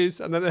 positions please.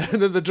 And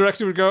then the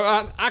director would go,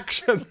 and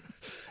action.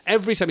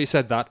 Every time he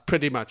said that,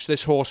 pretty much,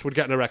 this horse would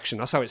get an erection.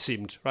 That's how it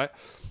seemed, right?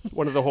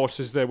 One of the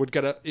horses there would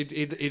get a...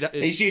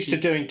 He's used to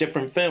doing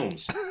different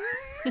films.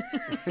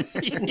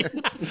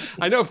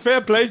 I know,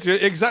 fair play to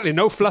it. Exactly,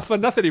 no fluff or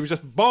nothing. He was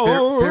just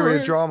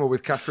period drama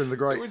with Catherine the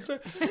Great.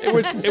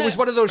 It was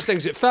one of those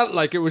things. It felt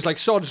like it was like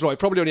Sod's Law. It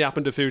probably only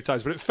happened a few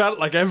times, but it felt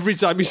like every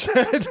time he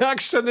said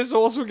action, this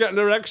horse would get an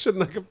erection,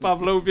 like a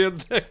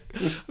Pavlovian thing.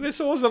 This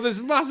horse had this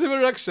massive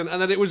erection, and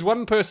then it was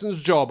one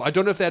person's job. I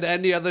don't know if they had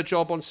any other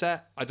job on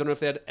set. I don't know if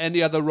they had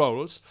any other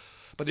roles,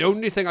 but the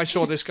only thing I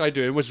saw this guy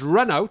doing was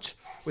run out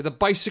with a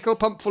bicycle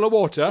pump full of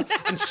water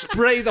and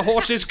spray the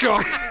horse's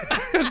cock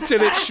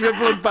until it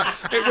shriveled back.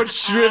 It would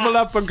shrivel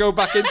up and go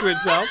back into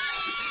itself.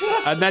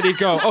 And then he'd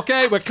go,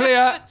 okay, we're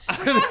clear.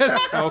 And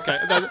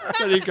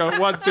then he'd go,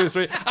 1, 2,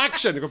 3,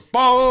 action. He'd go,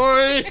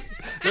 boy.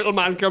 Little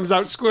man comes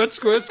out, squirt,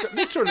 squirt, squirt.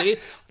 Literally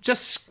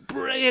just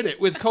spraying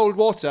it with cold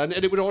water, and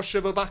it would all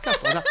shrivel back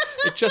up. And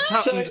it just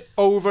happened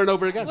over and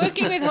over again.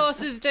 Working with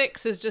horses'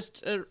 dicks is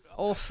just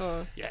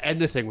awful. Yeah,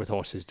 anything with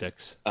horses'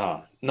 dicks.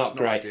 Oh, not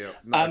great.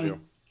 Not ideal.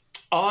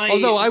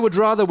 Although I would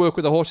rather work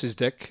with a horse's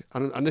dick,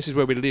 and this is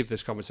where we leave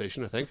this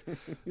conversation, I think,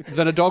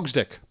 than a dog's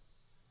dick.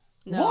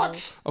 No.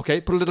 What? Okay,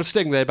 put a little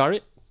sting there,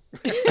 Barry.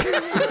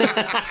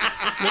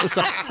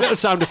 little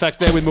sound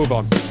effect there, we move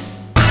on.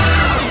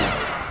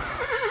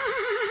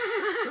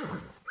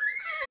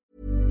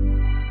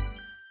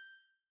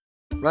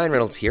 Ryan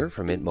Reynolds here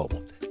from Mint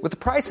Mobile. With the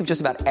price of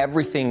just about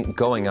everything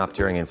going up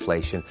during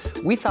inflation,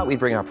 we thought we'd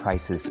bring our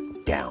prices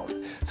down.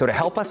 So to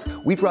help us,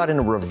 we brought in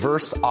a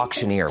reverse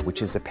auctioneer,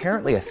 which is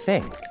apparently a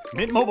thing.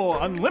 Mint Mobile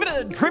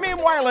Unlimited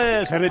Premium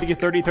Wireless. How to get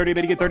 30, 30,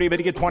 bit to get 30, bit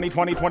to get 20,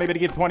 20, 20, bit to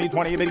get 20,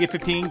 20, bit to get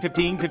 15,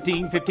 15,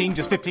 15, 15,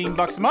 just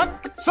 $15 a month?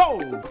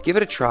 Sold! Give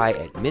it a try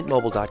at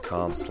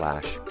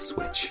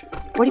mintmobile.com/switch.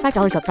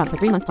 $45 up front for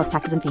 3 months plus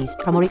taxes and fees.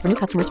 Promo rate for new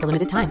customers for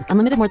limited time.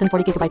 Unlimited more than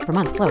 40 gigabytes per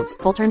month. Slows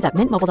full terms at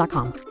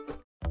mintmobile.com.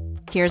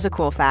 Here's a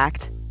cool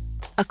fact.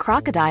 A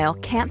crocodile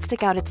can't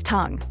stick out its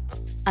tongue.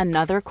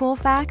 Another cool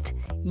fact,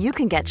 you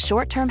can get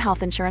short-term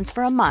health insurance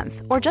for a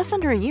month or just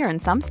under a year in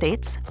some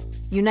states.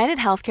 United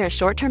Healthcare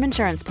short-term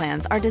insurance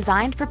plans are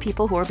designed for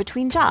people who are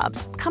between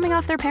jobs, coming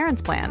off their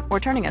parents' plan, or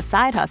turning a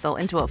side hustle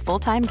into a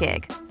full-time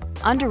gig.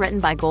 Underwritten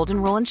by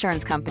Golden Rule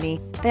Insurance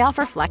Company, they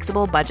offer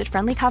flexible,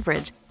 budget-friendly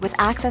coverage with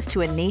access to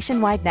a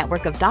nationwide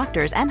network of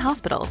doctors and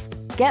hospitals.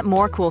 Get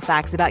more cool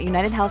facts about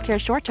United Healthcare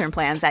short-term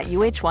plans at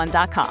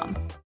uh1.com.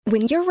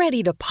 When you're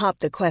ready to pop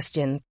the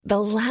question, the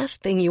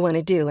last thing you want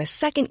to do is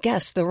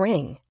second-guess the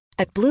ring.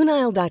 At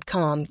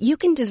BlueNile.com, you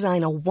can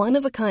design a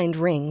one-of-a-kind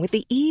ring with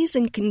the ease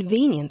and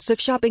convenience of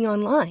shopping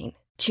online.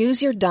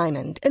 Choose your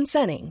diamond and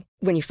setting.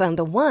 When you find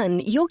the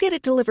one, you'll get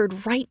it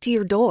delivered right to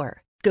your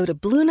door. Go to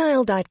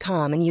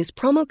BlueNile.com and use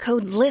promo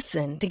code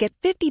LISTEN to get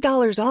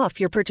 $50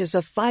 off your purchase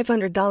of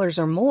 $500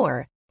 or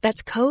more.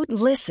 That's code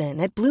LISTEN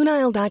at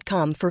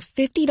BlueNile.com for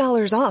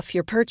 $50 off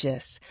your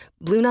purchase.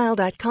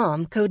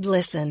 BlueNile.com, code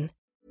LISTEN.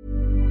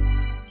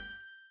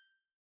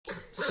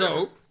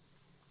 So,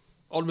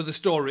 on with the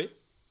story.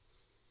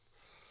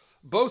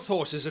 Both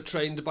horses are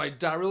trained by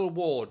Daryl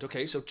Ward.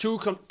 Okay, so two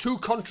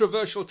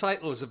controversial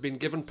titles have been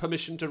given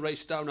permission to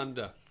race down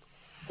under.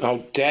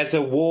 Oh,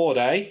 Dazza Ward,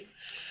 eh?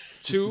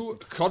 2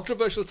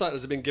 controversial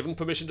titles have been given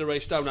permission to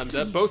race down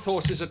under. Both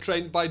horses are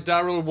trained by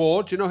Daryl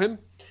Ward. Do you know him?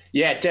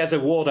 Yeah, Dazza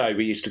Wardo,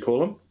 we used to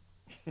call him.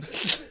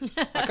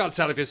 I can't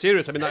tell if you're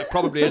serious. I mean, that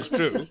probably is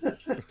true.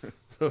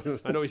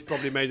 I know he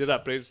probably made it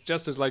up, but it's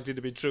just as likely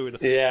to be true with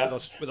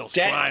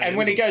Australia. And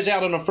when he goes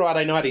out on a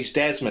Friday night, he's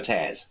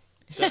Dazmataz.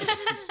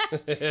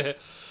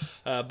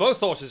 Both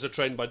horses are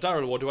trained by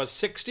Daryl Ward, who has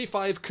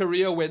 65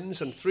 career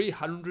wins and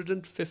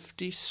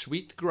 350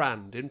 sweet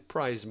grand in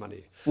prize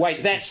money.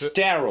 Wait, that's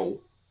Daryl?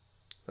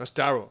 That's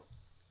Daryl.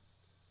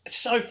 It's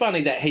so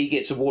funny that he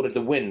gets awarded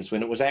the wins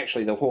when it was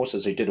actually the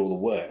horses who did all the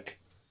work.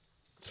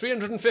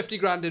 350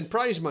 grand in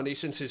prize money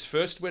since his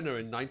first winner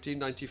in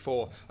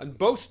 1994. And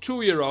both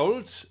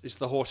 2-year-olds, it's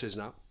the horses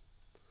now,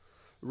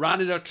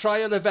 ran in a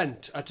trial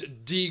event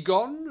at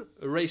Degon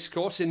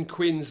Racecourse in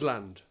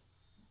Queensland.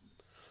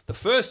 The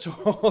first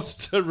horse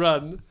to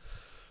run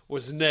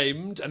was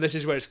named, and this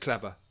is where it's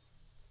clever,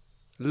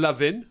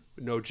 Lovin,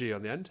 no G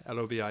on the end,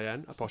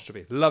 Lovin,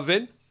 apostrophe,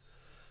 Lovin.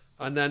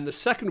 And then the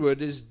second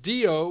word is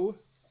Doquoque,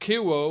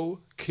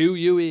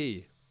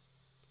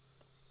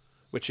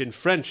 which in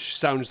French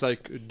sounds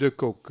like de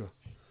coq,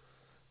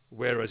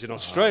 whereas in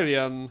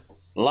Australian,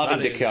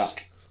 Lavender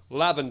cock.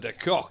 Lavender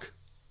cock.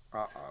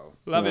 Uh-oh.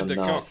 Lavender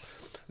cock.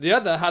 The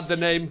other had the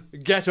name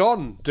Get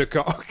On de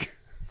Cock.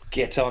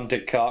 Get On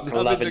de Cock,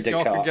 Lavender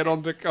cock. Get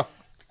On de Cock.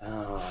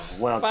 Oh,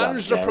 well done,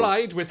 Fans Daryl.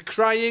 replied with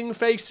crying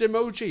face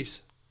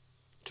emojis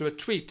to a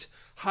tweet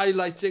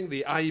highlighting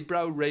the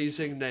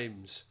eyebrow-raising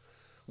names.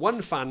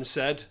 One fan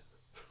said,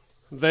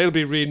 "They'll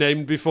be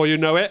renamed before you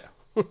know it."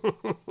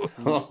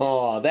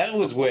 Oh, that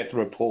was worth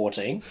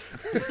reporting.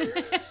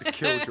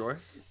 Killjoy.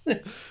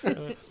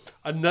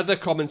 Another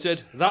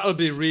commented, "That'll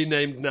be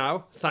renamed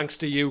now, thanks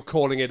to you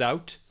calling it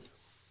out."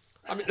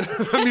 I mean,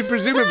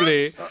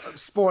 presumably...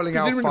 spoiling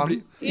our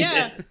fun.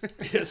 Yeah.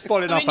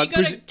 Spoiling our fun. You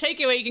got to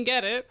take it where you can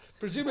get it.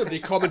 Presumably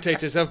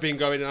commentators have been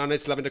going on.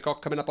 It's Lavender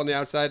Cock coming up on the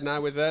outside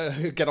now with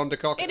Get On to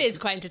Cock. It is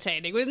quite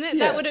entertaining, wasn't it?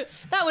 Yeah.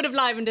 That would have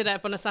livened it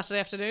up on a Saturday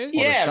afternoon.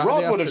 Yeah,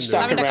 Rob would have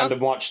stuck Lavender around Cock.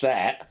 and watched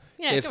that.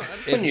 Yeah, go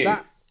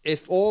on.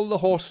 If all the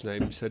horse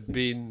names had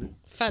been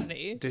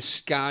Funny.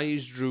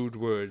 disguised rude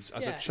words,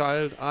 as a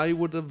child, I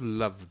would have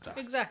loved that.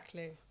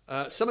 Exactly.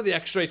 Some of the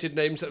X-rated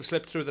names that have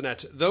slipped through the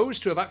net. Those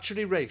to have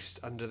actually raced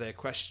under their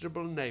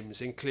questionable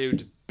names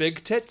include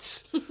Big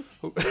Tits.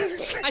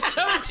 I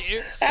told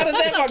you. How did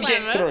that one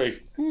clever.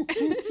 get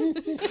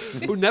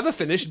through? Who never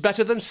finished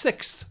better than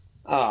 6th.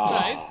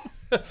 Right.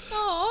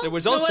 There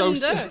was no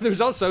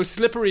also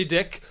Slippery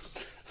Dick,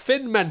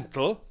 Finn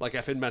Mental, like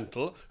effing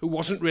mental, who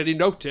wasn't really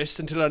noticed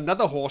until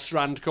another horse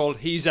ran called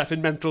He's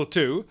Effing Mental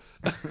Too.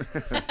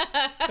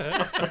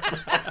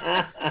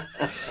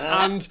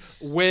 And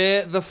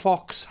Wear the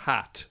Fox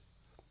Hat.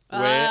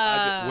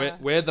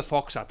 Wear the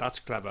Fox Hat,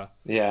 that's clever.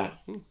 Yeah.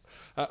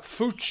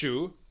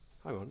 Fuchu,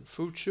 hang on,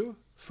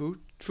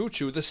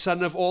 Fuchu, the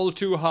son of All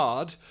Too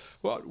Hard.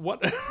 What?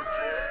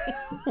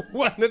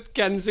 Won at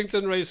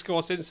Kensington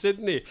Racecourse in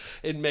Sydney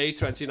in May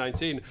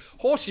 2019.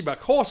 Horseybuck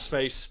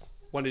Horseface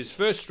won his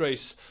first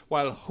race,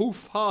 while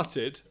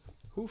Hoof-Hearted.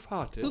 Please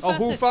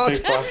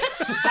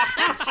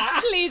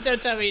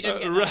don't tell me you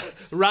didn't get that.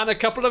 Ran a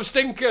couple of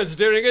stinkers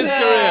during his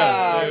career.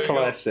 Oh,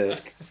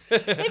 classic.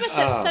 They must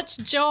have such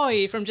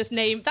joy from just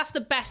name. That's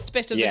the best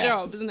bit of the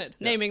job, isn't it?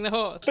 Naming the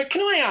horse. But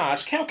can I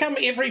ask, how come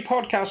every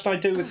podcast I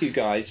do with you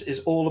guys is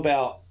all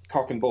about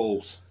cock and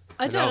balls?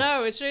 I don't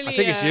know. It's really. I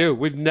think it's you.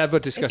 We've never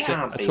discussed it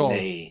can't at be all.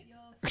 me.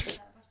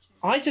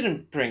 I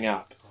didn't bring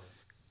up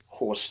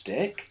horse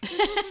dick.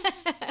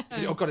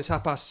 Oh God, it's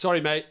 1:30.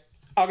 Sorry, mate.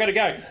 I've got to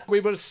go. We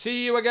will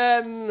see you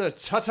again.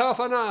 Ta-ta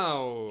for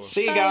now.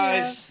 See you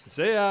guys.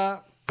 See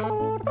ya.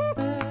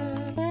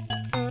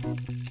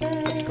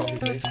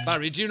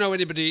 Barry, do you know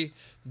anybody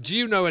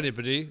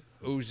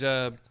who's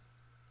a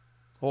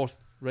horse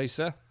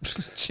racer?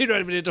 Do you know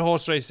anybody into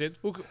horse racing?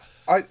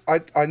 I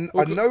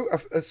know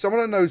someone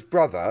I know's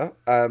brother.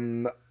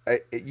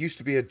 It used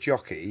to be a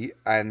jockey,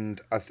 and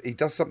he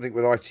does something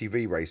with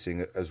ITV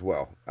racing as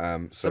well.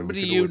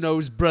 Somebody you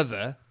know's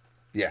brother.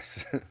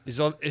 Yes. Is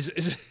on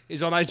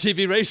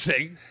ITV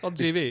racing on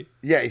TV.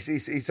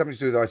 He's something to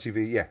do with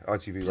ITV. Yeah,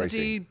 ITV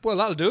racing. Well,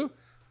 that'll do.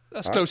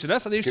 That's close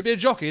enough. And they used to be a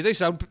jockey. They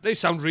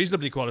sound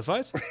reasonably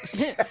qualified.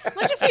 Imagine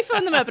if we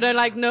phone them up and they're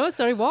like, "No,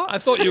 sorry, what?" I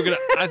thought you were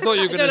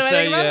gonna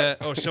say,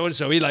 "Oh, so and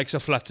so, he likes a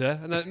flutter."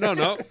 And then,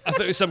 no, I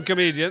thought it was some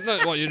comedian. No,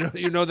 what,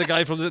 you know the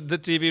guy from the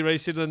TV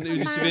racing and who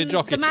used to be a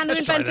jockey. The man who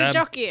invented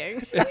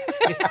jockeying.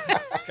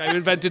 Guy who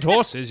invented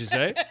horses, you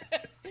say?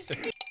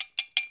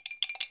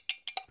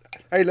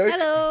 Hey, Luke.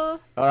 Hello.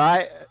 All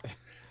right.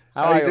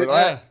 How are you? All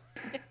right?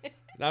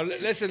 Now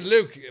listen,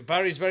 Luke.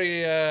 Barry's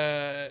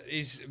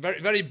he's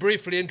very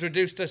briefly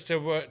introduced us to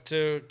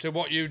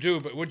what you do.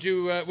 But would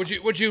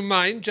you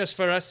mind just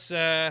for us?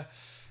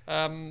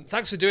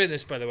 Thanks for doing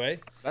this, by the way.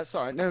 That's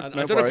all right. No, I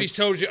don't know if he's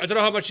told you. I don't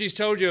know how much he's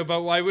told you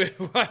about why we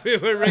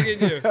were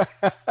ringing you.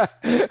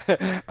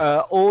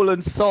 All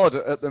and sod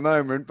at the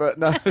moment, but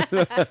no.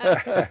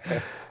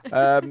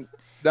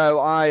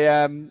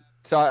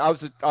 So I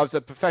was a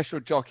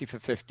professional jockey for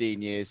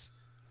 15 years,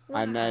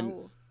 Wow.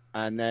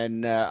 and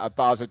then I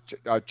was a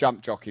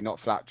jump jockey, not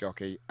flat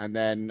jockey, and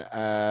then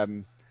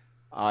I'm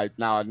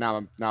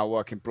now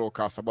working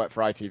broadcast. I work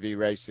for ITV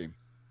Racing.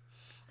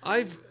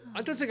 I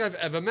don't think I've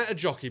ever met a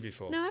jockey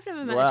before. No, I've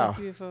never met a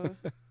jockey before.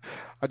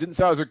 I didn't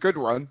say I was a good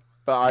one,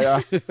 but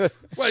I.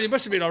 Well, you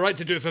must have been all right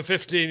to do it for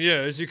 15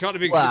 years. You can't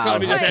be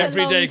just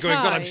every day going,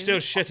 God, I'm still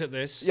shit at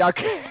this. Yeah, I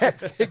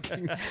kept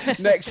thinking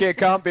next year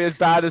can't be as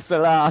bad as the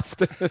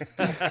last.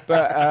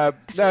 But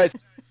no,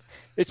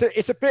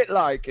 it's a bit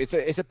like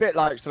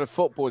sort of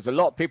football. A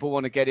lot of people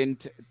want to get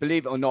into.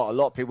 Believe it or not, a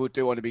lot of people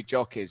do want to be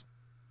jockeys.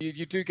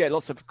 You do get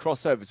lots of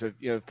crossovers with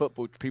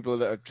football people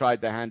that have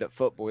tried their hand at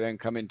football, then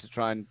come in to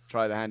try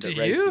their hand at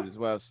racing as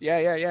well. So,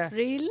 yeah.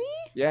 Really?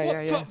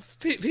 Yeah. But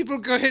people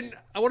go in,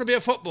 I want to be a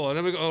football, and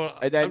then we go,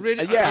 I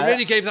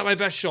really gave that my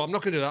best shot. I'm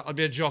not going to do that. I'll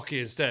be a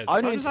jockey instead.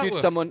 I literally interviewed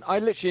someone. I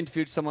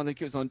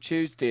think it was on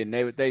Tuesday, and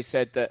they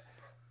said that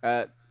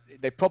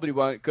they probably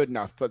weren't good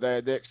enough, but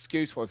the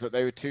excuse was that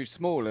they were too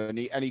small, and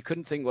he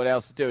couldn't think what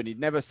else to do, and he'd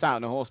never sat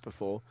on a horse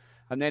before.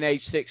 And then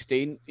age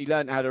 16, he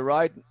learned how to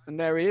ride, and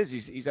there he is.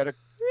 He's had a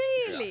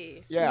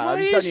Really? Yeah, Why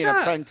he's is only that?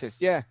 an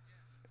apprentice. Yeah.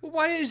 Well,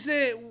 why is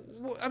there?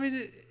 I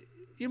mean,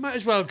 you might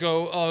as well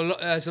go. Oh,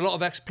 there's a lot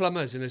of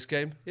ex-plumbers in this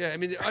game. Yeah, I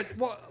mean,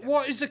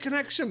 what is the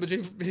connection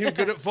between being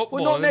good at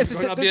football Well, not and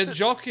going to be a necessarily.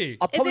 jockey?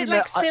 Is it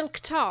like silk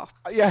top?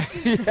 Yeah.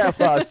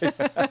 Well,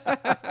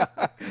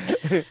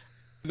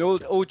 and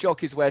all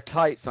jockeys wear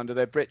tights under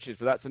their breeches,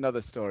 but that's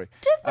another story.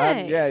 Do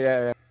they?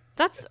 Yeah.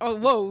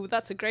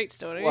 That's a great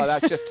story. Well,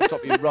 that's just to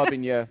stop you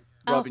rubbing your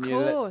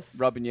course.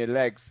 rubbing your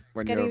legs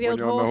when Getting you're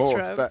the on old the horse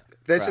horse. rope. But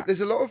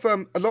There's a lot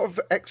of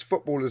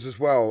ex-footballers as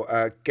well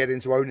get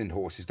into owning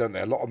horses, don't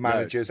they? A lot of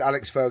managers.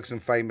 Alex Ferguson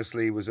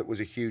famously was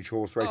a huge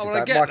horse racing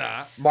fan. I get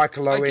that.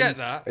 Michael I Owen get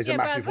that. is a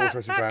massive horse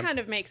racing fan. That kind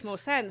of makes more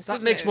sense.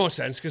 That makes more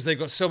sense because they've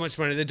got so much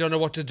money, they don't know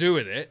what to do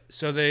with it,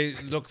 so they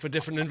look for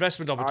different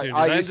investment opportunities.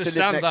 I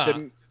understand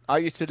that. I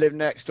used to live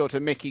next door to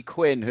Mickey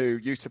Quinn, who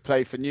used to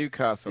play for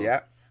Newcastle.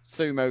 Yeah.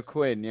 Sumo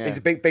Quinn, yeah. He's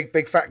a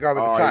big fat guy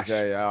with a tash.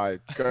 Yeah,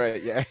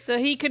 great, yeah. So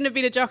he couldn't have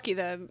been a jockey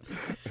then.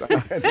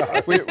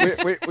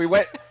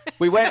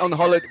 we went on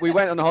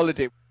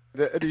holiday.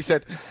 And he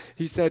said,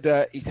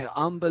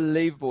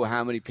 unbelievable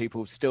how many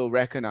people still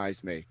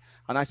recognise me.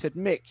 And I said,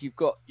 Mick,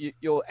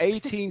 you're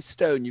 18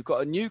 stone. You've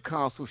got a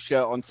Newcastle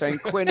shirt on saying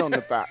Quinn on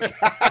the back.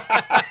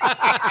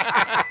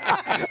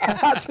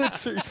 That's a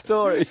true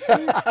story.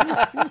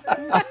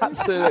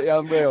 Absolutely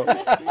unreal.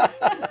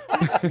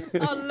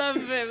 I love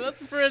him.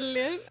 That's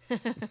brilliant.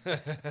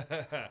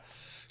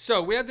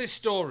 So we had this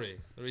story.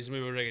 The reason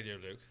we were ringing you,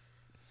 Luke,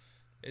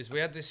 is we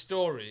had this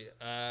story.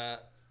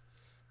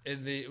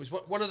 It was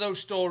one of those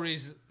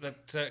stories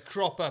that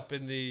crop up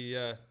in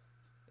the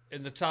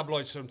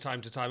tabloids from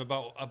time to time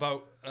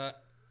about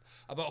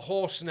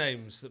horse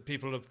names that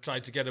people have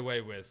tried to get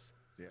away with.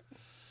 Yeah.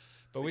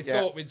 But we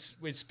thought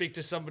we'd speak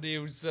to somebody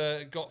who's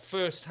got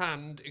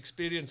first-hand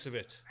experience of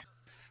it.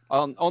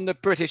 On the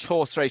British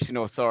Horse Racing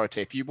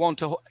Authority, if you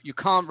want you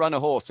can't run a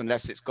horse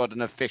unless it's got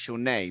an official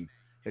name.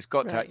 It's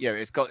got to,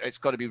 it's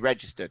got to be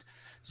registered.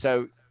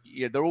 So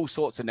there are all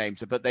sorts of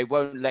names, but they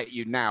won't let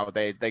you now.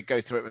 They go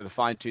through it with a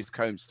fine-tooth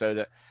comb so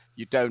that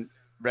you don't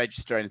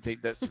register anything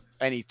that's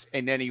in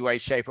any way,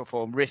 shape, or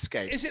form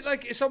risque. Is it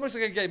like it's almost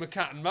like a game of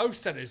cat and mouse?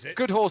 Then is it?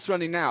 Good horse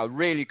running now,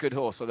 really good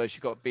horse. Although she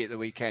got beat at the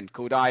weekend,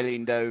 called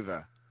Eileen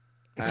Dover,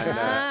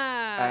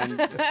 and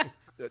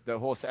the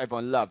horse that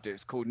everyone loved. It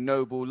was called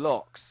Noble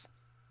Locks.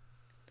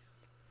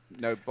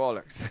 No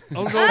bollocks.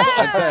 Oh no!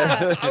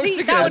 I was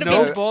thinking that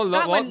no ball.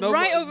 That went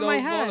right over my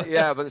head.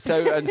 Yeah, but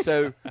that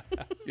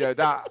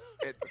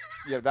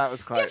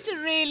was quite. You have to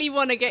really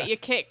want to get your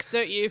kicks,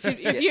 don't you?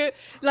 If you're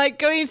like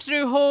going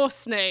through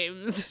horse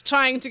names,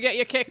 trying to get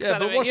your kicks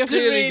out of it. Yeah, but what's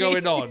clearly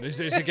going on is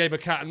a game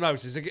of cat and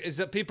mouse. Is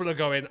that people are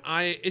going?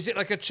 Is it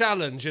like a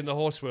challenge in the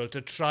horse world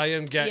to try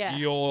and get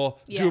your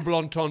double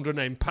entendre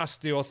name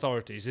past the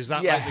authorities? Is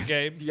that like the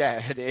game?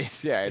 Yeah, it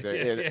is. Yeah,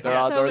 there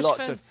are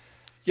lots of.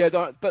 Yeah,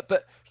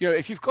 but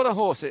if you've got a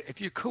horse,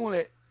 if you call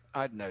it,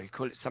 I don't know, you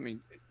call it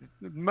something.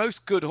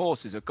 Most good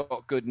horses have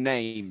got good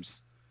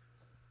names,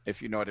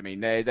 if you know what I mean.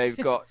 They've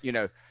got,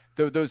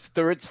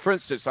 for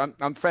instance,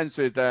 I'm friends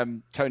with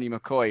Tony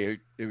McCoy,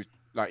 who's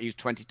he's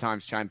 20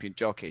 times champion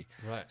jockey.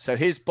 Right. So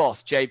his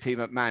boss, JP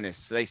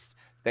McManus,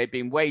 they'd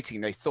been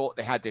waiting. They thought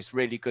they had this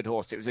really good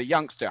horse. It was a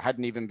youngster,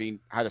 hadn't even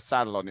had a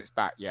saddle on its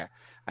back yet,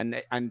 and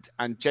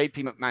JP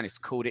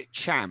McManus called it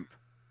Champ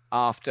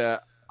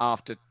after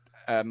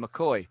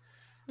McCoy,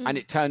 and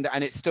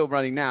it's still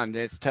running now, and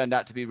it's turned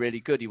out to be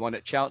really good. He won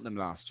at Cheltenham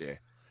last year.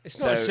 It's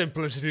not as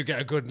simple as if you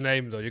get a good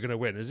name, though, you're going to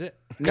win, is it?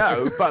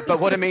 No, but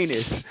what I mean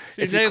is,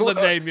 if you nail the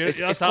name,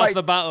 that's half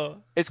the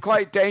battle. It's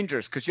quite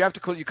dangerous because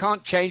you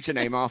can't change the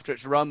name after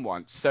it's run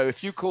once. So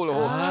if you call a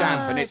horse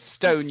Champ and it's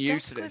stone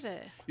useless,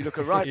 you look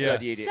a right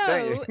bloody idiot,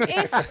 don't you?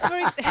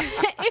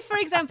 If, for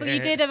example, you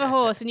did have a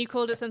horse and you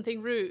called it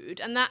something rude,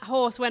 and that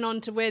horse went on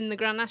to win the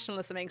Grand National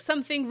or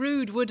something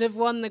rude would have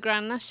won the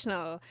Grand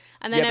National,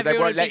 and then but they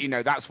won't let you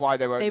know. That's why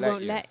they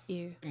won't let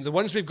you. The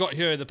ones we've got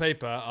here in the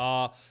paper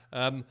are.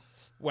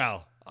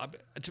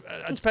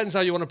 It depends how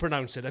you want to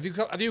pronounce it. Have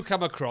you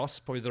come across,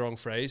 probably the wrong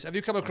phrase, have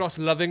you come across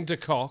Loving de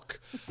Cock?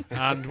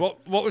 And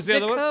what was the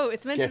other one?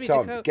 It's meant to be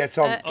de coq. Get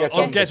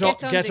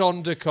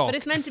on de Cock. But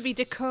it's meant to be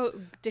de coq.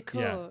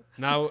 Yeah.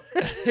 Now,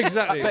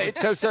 exactly.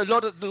 But so a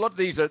lot of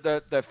these are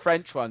the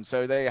French ones,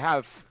 so they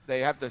have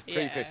the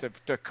preface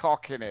of de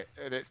coq in it,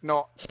 and it's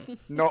not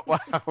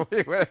how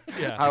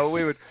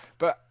we would.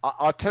 But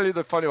I'll tell you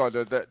the funny one,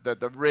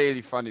 the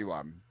really funny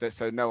one,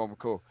 so no one will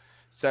call.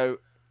 So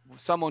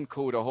someone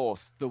called a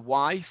horse the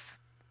wife.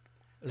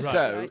 Right.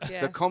 So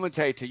the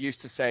commentator used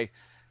to say,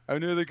 "Oh,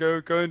 near they go,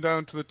 going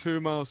down to the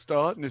 2-mile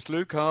start, and it's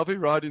Luke Harvey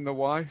riding the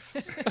wife."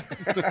 It's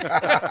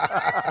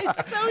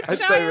so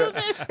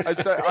childish.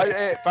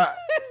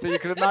 So you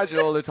can imagine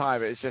all the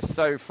time. It's just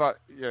so fun.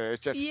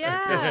 It's just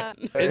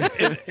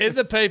in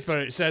the paper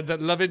it said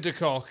that Loving de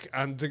Coq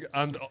and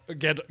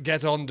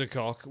get on de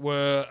Coq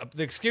were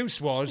the excuse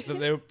was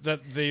that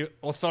the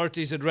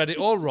authorities had read it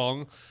all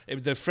wrong.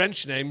 The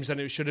French names,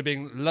 and it should have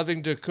been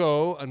Loving de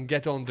Co and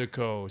Get on de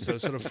Co. So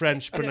sort of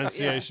French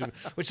pronunciation,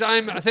 which I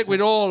think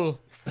we'd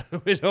all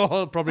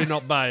probably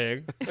not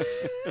buying.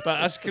 But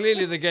that's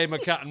clearly the game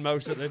of cat and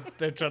mouse that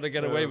they're trying to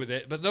get away with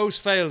it. But those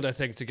failed, I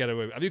think, to get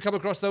away with it. Have you come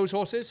across those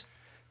horses?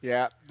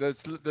 Yeah,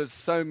 there's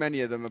so many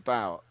of them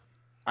about.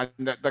 And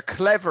the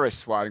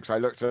cleverest one, because I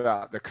looked it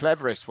up, the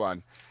cleverest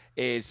one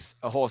is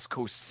a horse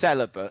called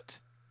Celibate.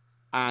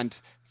 And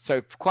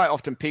so quite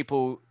often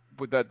people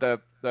with the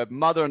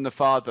mother and the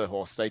father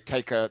horse, they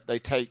take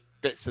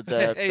bits of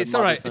the. Hey, it's the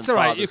all right. It's all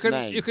right. You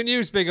name. can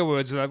use bigger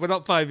words than that. We're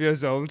not 5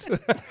 years old.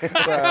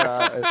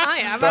 I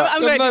am.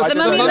 I'm the going. The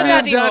mummy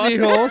and the daddy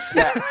horse.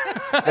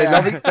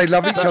 They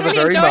love each other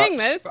very enjoying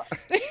much. This.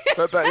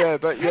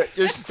 but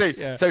you should see.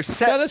 Yeah. So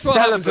tell us what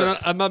happens when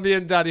a mummy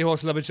and daddy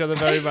horse love each other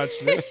very much.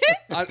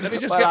 Let me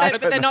just but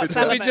they're not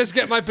let me just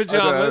get my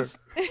pajamas.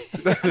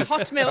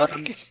 Hot milk.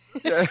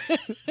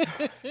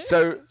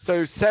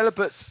 So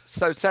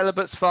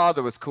Celibate's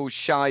father was called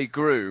Shy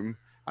Groom,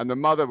 and the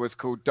mother was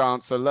called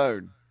Dance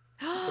Alone.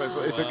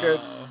 So it's a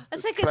good.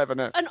 It's like clever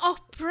an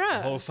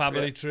opera. Whole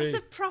family tree. It's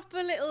a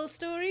proper little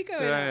story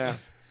going on. Yeah.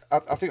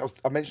 I think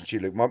I mentioned to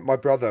you, Luke, my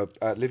brother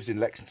lives in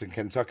Lexington,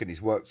 Kentucky, and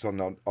he's worked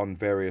on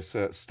various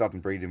stud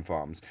and breeding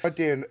farms.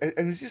 Idea,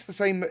 and is this the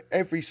same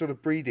every sort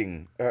of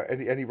breeding,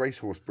 any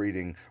racehorse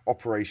breeding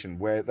operation,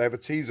 where they have a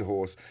teaser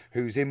horse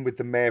who's in with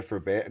the mare for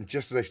a bit, and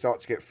just as they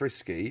start to get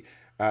frisky,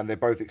 and they're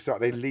both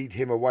excited, they lead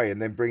him away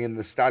and then bring in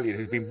the stallion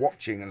who's been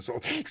watching and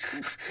sort of,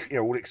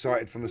 all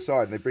excited from the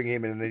side, and they bring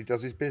him in and then he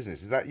does his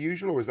business. Is that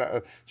usual, or is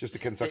that just a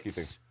Kentucky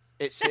thing?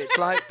 It's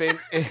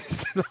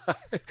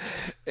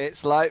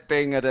like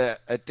being at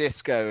a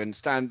disco and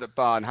stand at the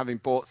bar and having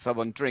bought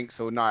someone drinks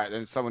all night,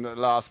 and someone at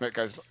the last minute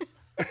goes,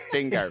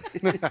 bingo.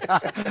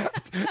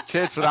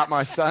 Cheers for that,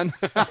 my son.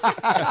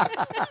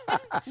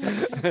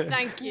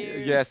 Thank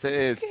you. Yes, it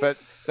is. But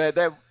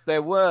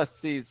they're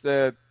worth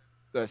the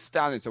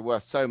stallions are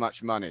worth so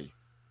much money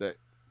that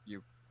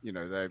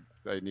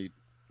they need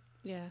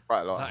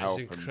quite a lot of help.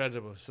 That is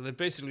incredible. So they're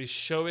basically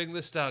showing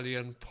the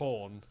stallion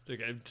porn to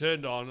get him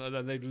turned on, and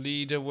then they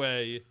lead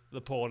away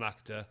the porn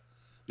actor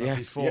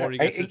before he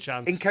gets a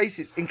chance. In case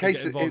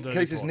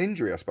there's an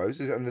injury, I suppose,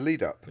 is it in the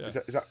lead up? Yeah. Is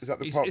that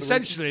the part?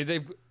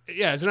 Essentially,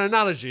 as an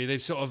analogy,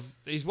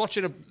 he's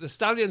watching the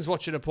stallion's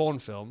watching a porn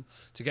film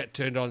to get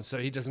turned on, so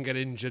he doesn't get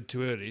injured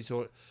too early.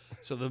 So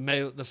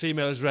the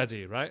female is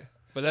ready, right?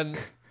 But then,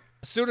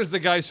 as soon as the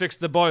guy's fixed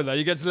the boiler,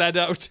 he gets led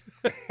out.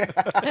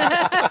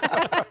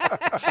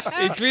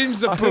 He cleans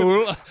the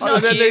pool,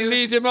 and then they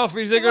lead him off.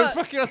 He's thinking,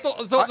 "Fucking, I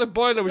thought the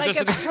boiler was like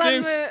just an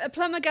excuse." A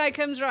plumber guy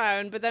comes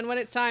round, but then when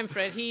it's time for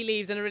it, he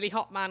leaves, and a really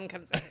hot man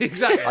comes in.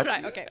 Exactly.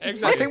 Right. Okay.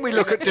 Exactly. I think we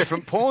look at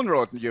different porn,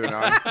 Rod, you and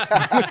I.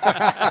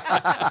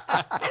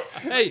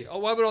 Hey,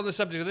 while we're on the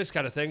subject of this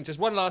kind of thing, just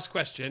one last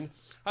question: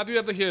 have you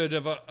ever heard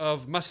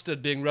of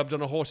mustard being rubbed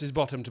on a horse's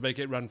bottom to make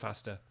it run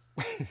faster?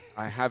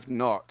 I have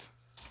not.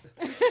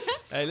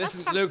 Hey,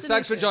 listen, Luke,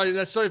 thanks for joining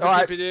us. Sorry for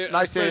keeping you.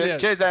 Nice to hear you.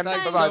 Cheers, then.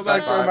 Thanks so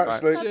much. Thanks very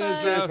much, Luke.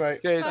 Cheers,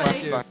 mate. Cheers,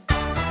 bye.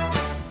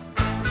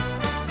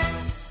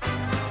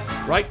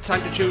 Right,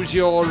 time to choose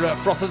your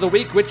froth of the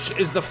week. Which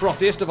is the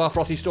frothiest of our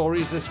frothy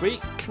stories this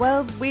week?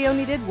 Well, we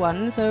only did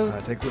one, so...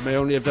 I think we may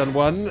only have done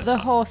one. The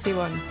horsey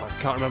one. I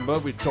can't remember.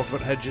 We've talked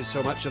about hedges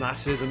so much and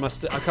asses and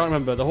mustard. I can't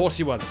remember. The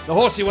horsey one. The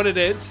horsey one it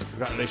is.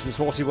 Congratulations,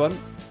 horsey one.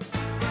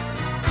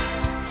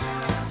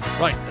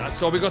 Right,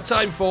 that's all we've got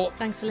time for.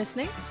 Thanks for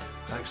listening.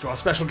 Thanks to our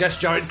special guest,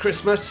 Jared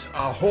Christmas,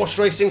 our horse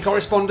racing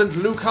correspondent,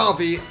 Luke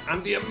Harvey,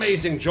 and the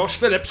amazing Josh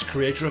Phillips,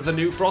 creator of the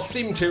new Froth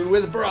theme tune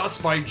with brass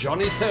by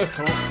Johnny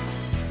Thurkle.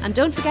 And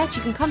don't forget,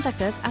 you can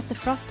contact us at The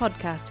Froth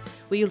Podcast,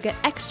 where you'll get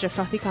extra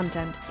frothy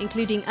content,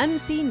 including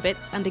unseen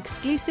bits and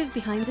exclusive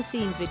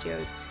behind-the-scenes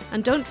videos.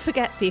 And don't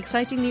forget the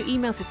exciting new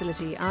email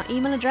facility. Our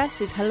email address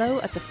is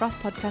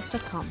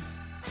hello@thefrothpodcast.com.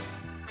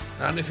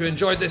 And if you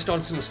enjoyed this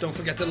nonsense, don't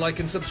forget to like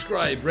and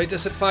subscribe, rate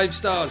us at 5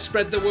 stars,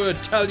 spread the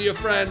word, tell your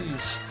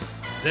friends.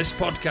 This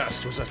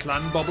podcast was a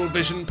Llanbobble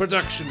Vision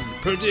production,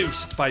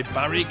 produced by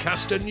Barry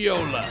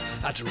Castagnola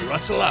at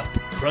Russell Up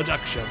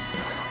Productions.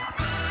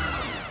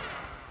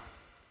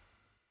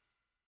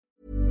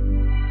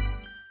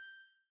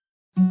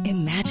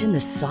 Imagine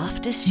the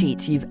softest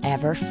sheets you've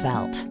ever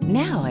felt.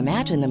 Now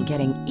imagine them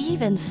getting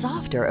even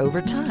softer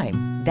over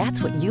time.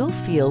 That's what you'll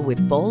feel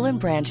with Boll &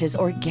 Branch's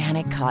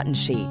organic cotton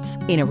sheets.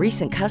 In a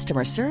recent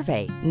customer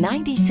survey,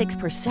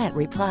 96%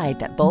 replied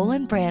that Boll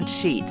 & Branch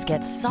sheets get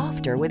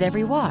softer with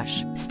every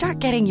wash. Start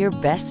getting your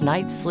best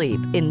night's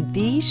sleep in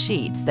these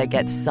sheets that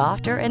get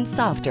softer and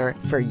softer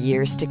for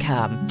years to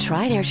come.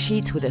 Try their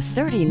sheets with a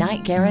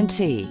 30-night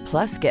guarantee.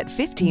 Plus, get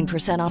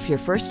 15% off your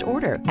first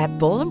order at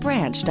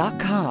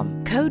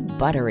bollandbranch.com. Code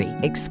BUTTERY.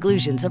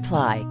 Exclusions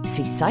apply.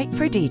 See site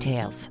for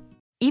details.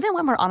 Even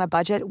when we're on a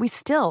budget, we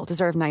still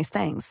deserve nice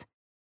things.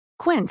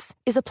 Quince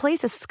is a place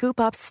to scoop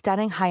up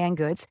stunning high-end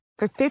goods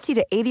for 50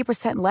 to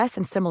 80% less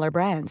than similar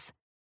brands.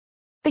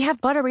 They have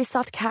buttery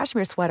soft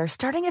cashmere sweaters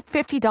starting at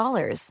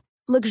 $50,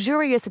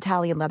 luxurious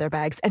Italian leather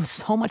bags, and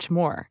so much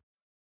more.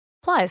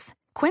 Plus,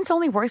 Quince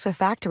only works with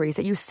factories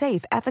that use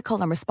safe, ethical,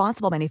 and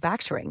responsible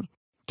manufacturing.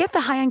 Get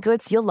the high-end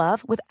goods you'll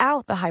love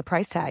without the high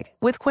price tag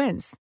with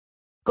Quince.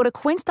 Go to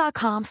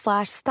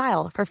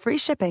quince.com/style for free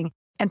shipping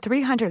and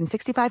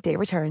 365-day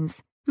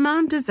returns.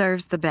 Mom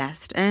deserves the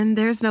best, and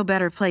there's no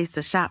better place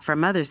to shop for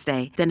Mother's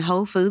Day than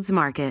Whole Foods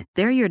Market.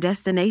 They're your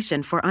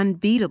destination for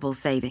unbeatable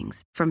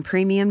savings, from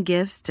premium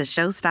gifts to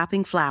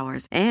show-stopping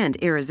flowers and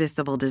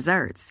irresistible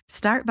desserts.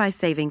 Start by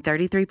saving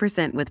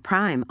 33% with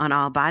Prime on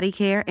all body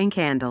care and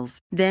candles.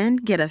 Then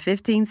get a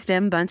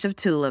 15-stem bunch of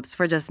tulips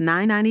for just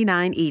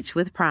 $9.99 each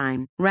with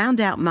Prime.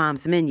 Round out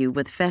Mom's menu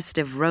with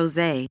festive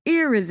rosé,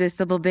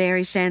 irresistible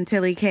berry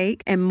chantilly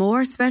cake, and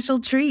more special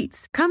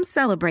treats. Come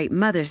celebrate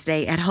Mother's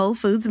Day at Whole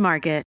Foods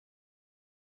Market.